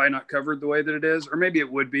 it's probably not covered the way that it is, or maybe it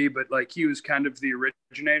would be, but like he was kind of the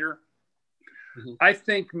originator. Mm-hmm. I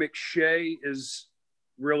think McShay is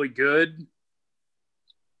really good.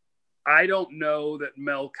 I don't know that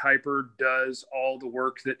Mel Kiper does all the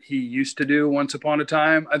work that he used to do once upon a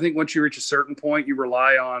time. I think once you reach a certain point, you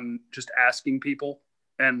rely on just asking people.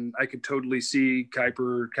 And I could totally see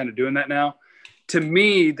Kiper kind of doing that now. To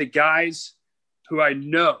me, the guys who I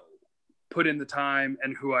know put in the time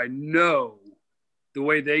and who I know the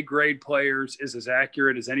way they grade players is as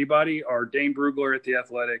accurate as anybody are Dane Brugler at The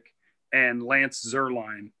Athletic and Lance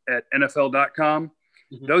Zierlein at NFL.com.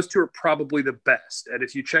 Mm-hmm. Those two are probably the best. And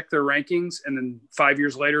if you check their rankings and then 5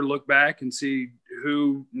 years later look back and see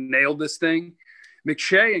who nailed this thing,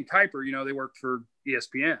 McShay and Kiper, they worked for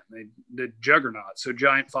ESPN. They did juggernaut, so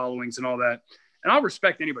giant followings and all that. And I'll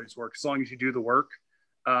respect anybody's work as long as you do the work.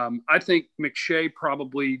 I think McShay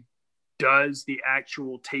probably does the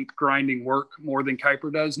actual tape grinding work more than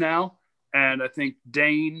Kiper does now. And I think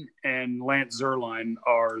Dane and Lance Zierlein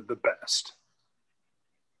are the best.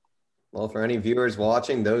 Well, for any viewers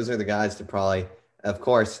watching, those are the guys to probably, of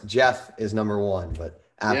course, Jeff is number one, but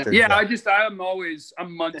after Jeff, I'm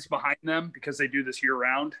months behind them because they do this year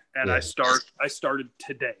round. And I started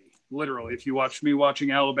today. Literally, if you watched me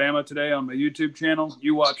watching Alabama today on my YouTube channel,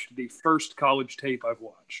 you watched the first college tape I've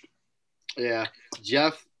watched. Yeah.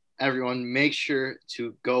 Jeff, everyone, make sure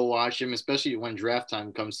to go watch him, especially when draft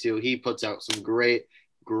time comes too. He puts out some great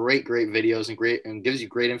videos and gives you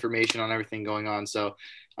great information on everything going on. So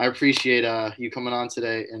I appreciate you coming on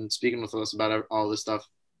today and speaking with us about all this stuff.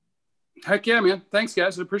 Heck yeah, man. Thanks,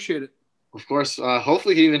 guys. I appreciate it. Of course.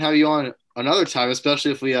 Hopefully we can even have you on another time,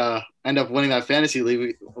 especially if we end up winning that fantasy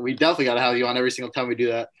league. We definitely got to have you on every single time we do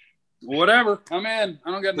that. Whatever. I'm in.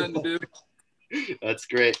 I don't got nothing to do. That's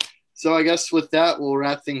great. So I guess with that, we'll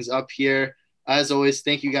wrap things up here. As always,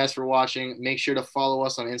 thank you guys for watching. Make sure to follow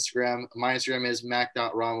us on Instagram. My Instagram is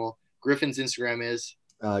mac.rommel. Griffin's Instagram is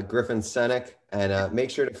Griffin Senek. And make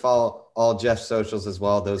sure to follow all Jeff's socials as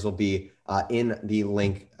well. Those will be in the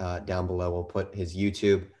link down below. We'll put his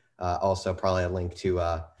YouTube. Also, probably a link to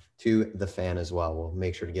the fan as well. We'll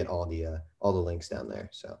make sure to get all the links down there.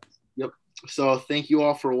 So. Yep. So thank you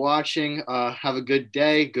all for watching. Have a good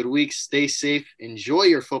day, good week. Stay safe. Enjoy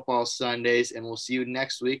your football Sundays, and we'll see you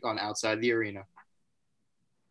next week on Outside the Arena.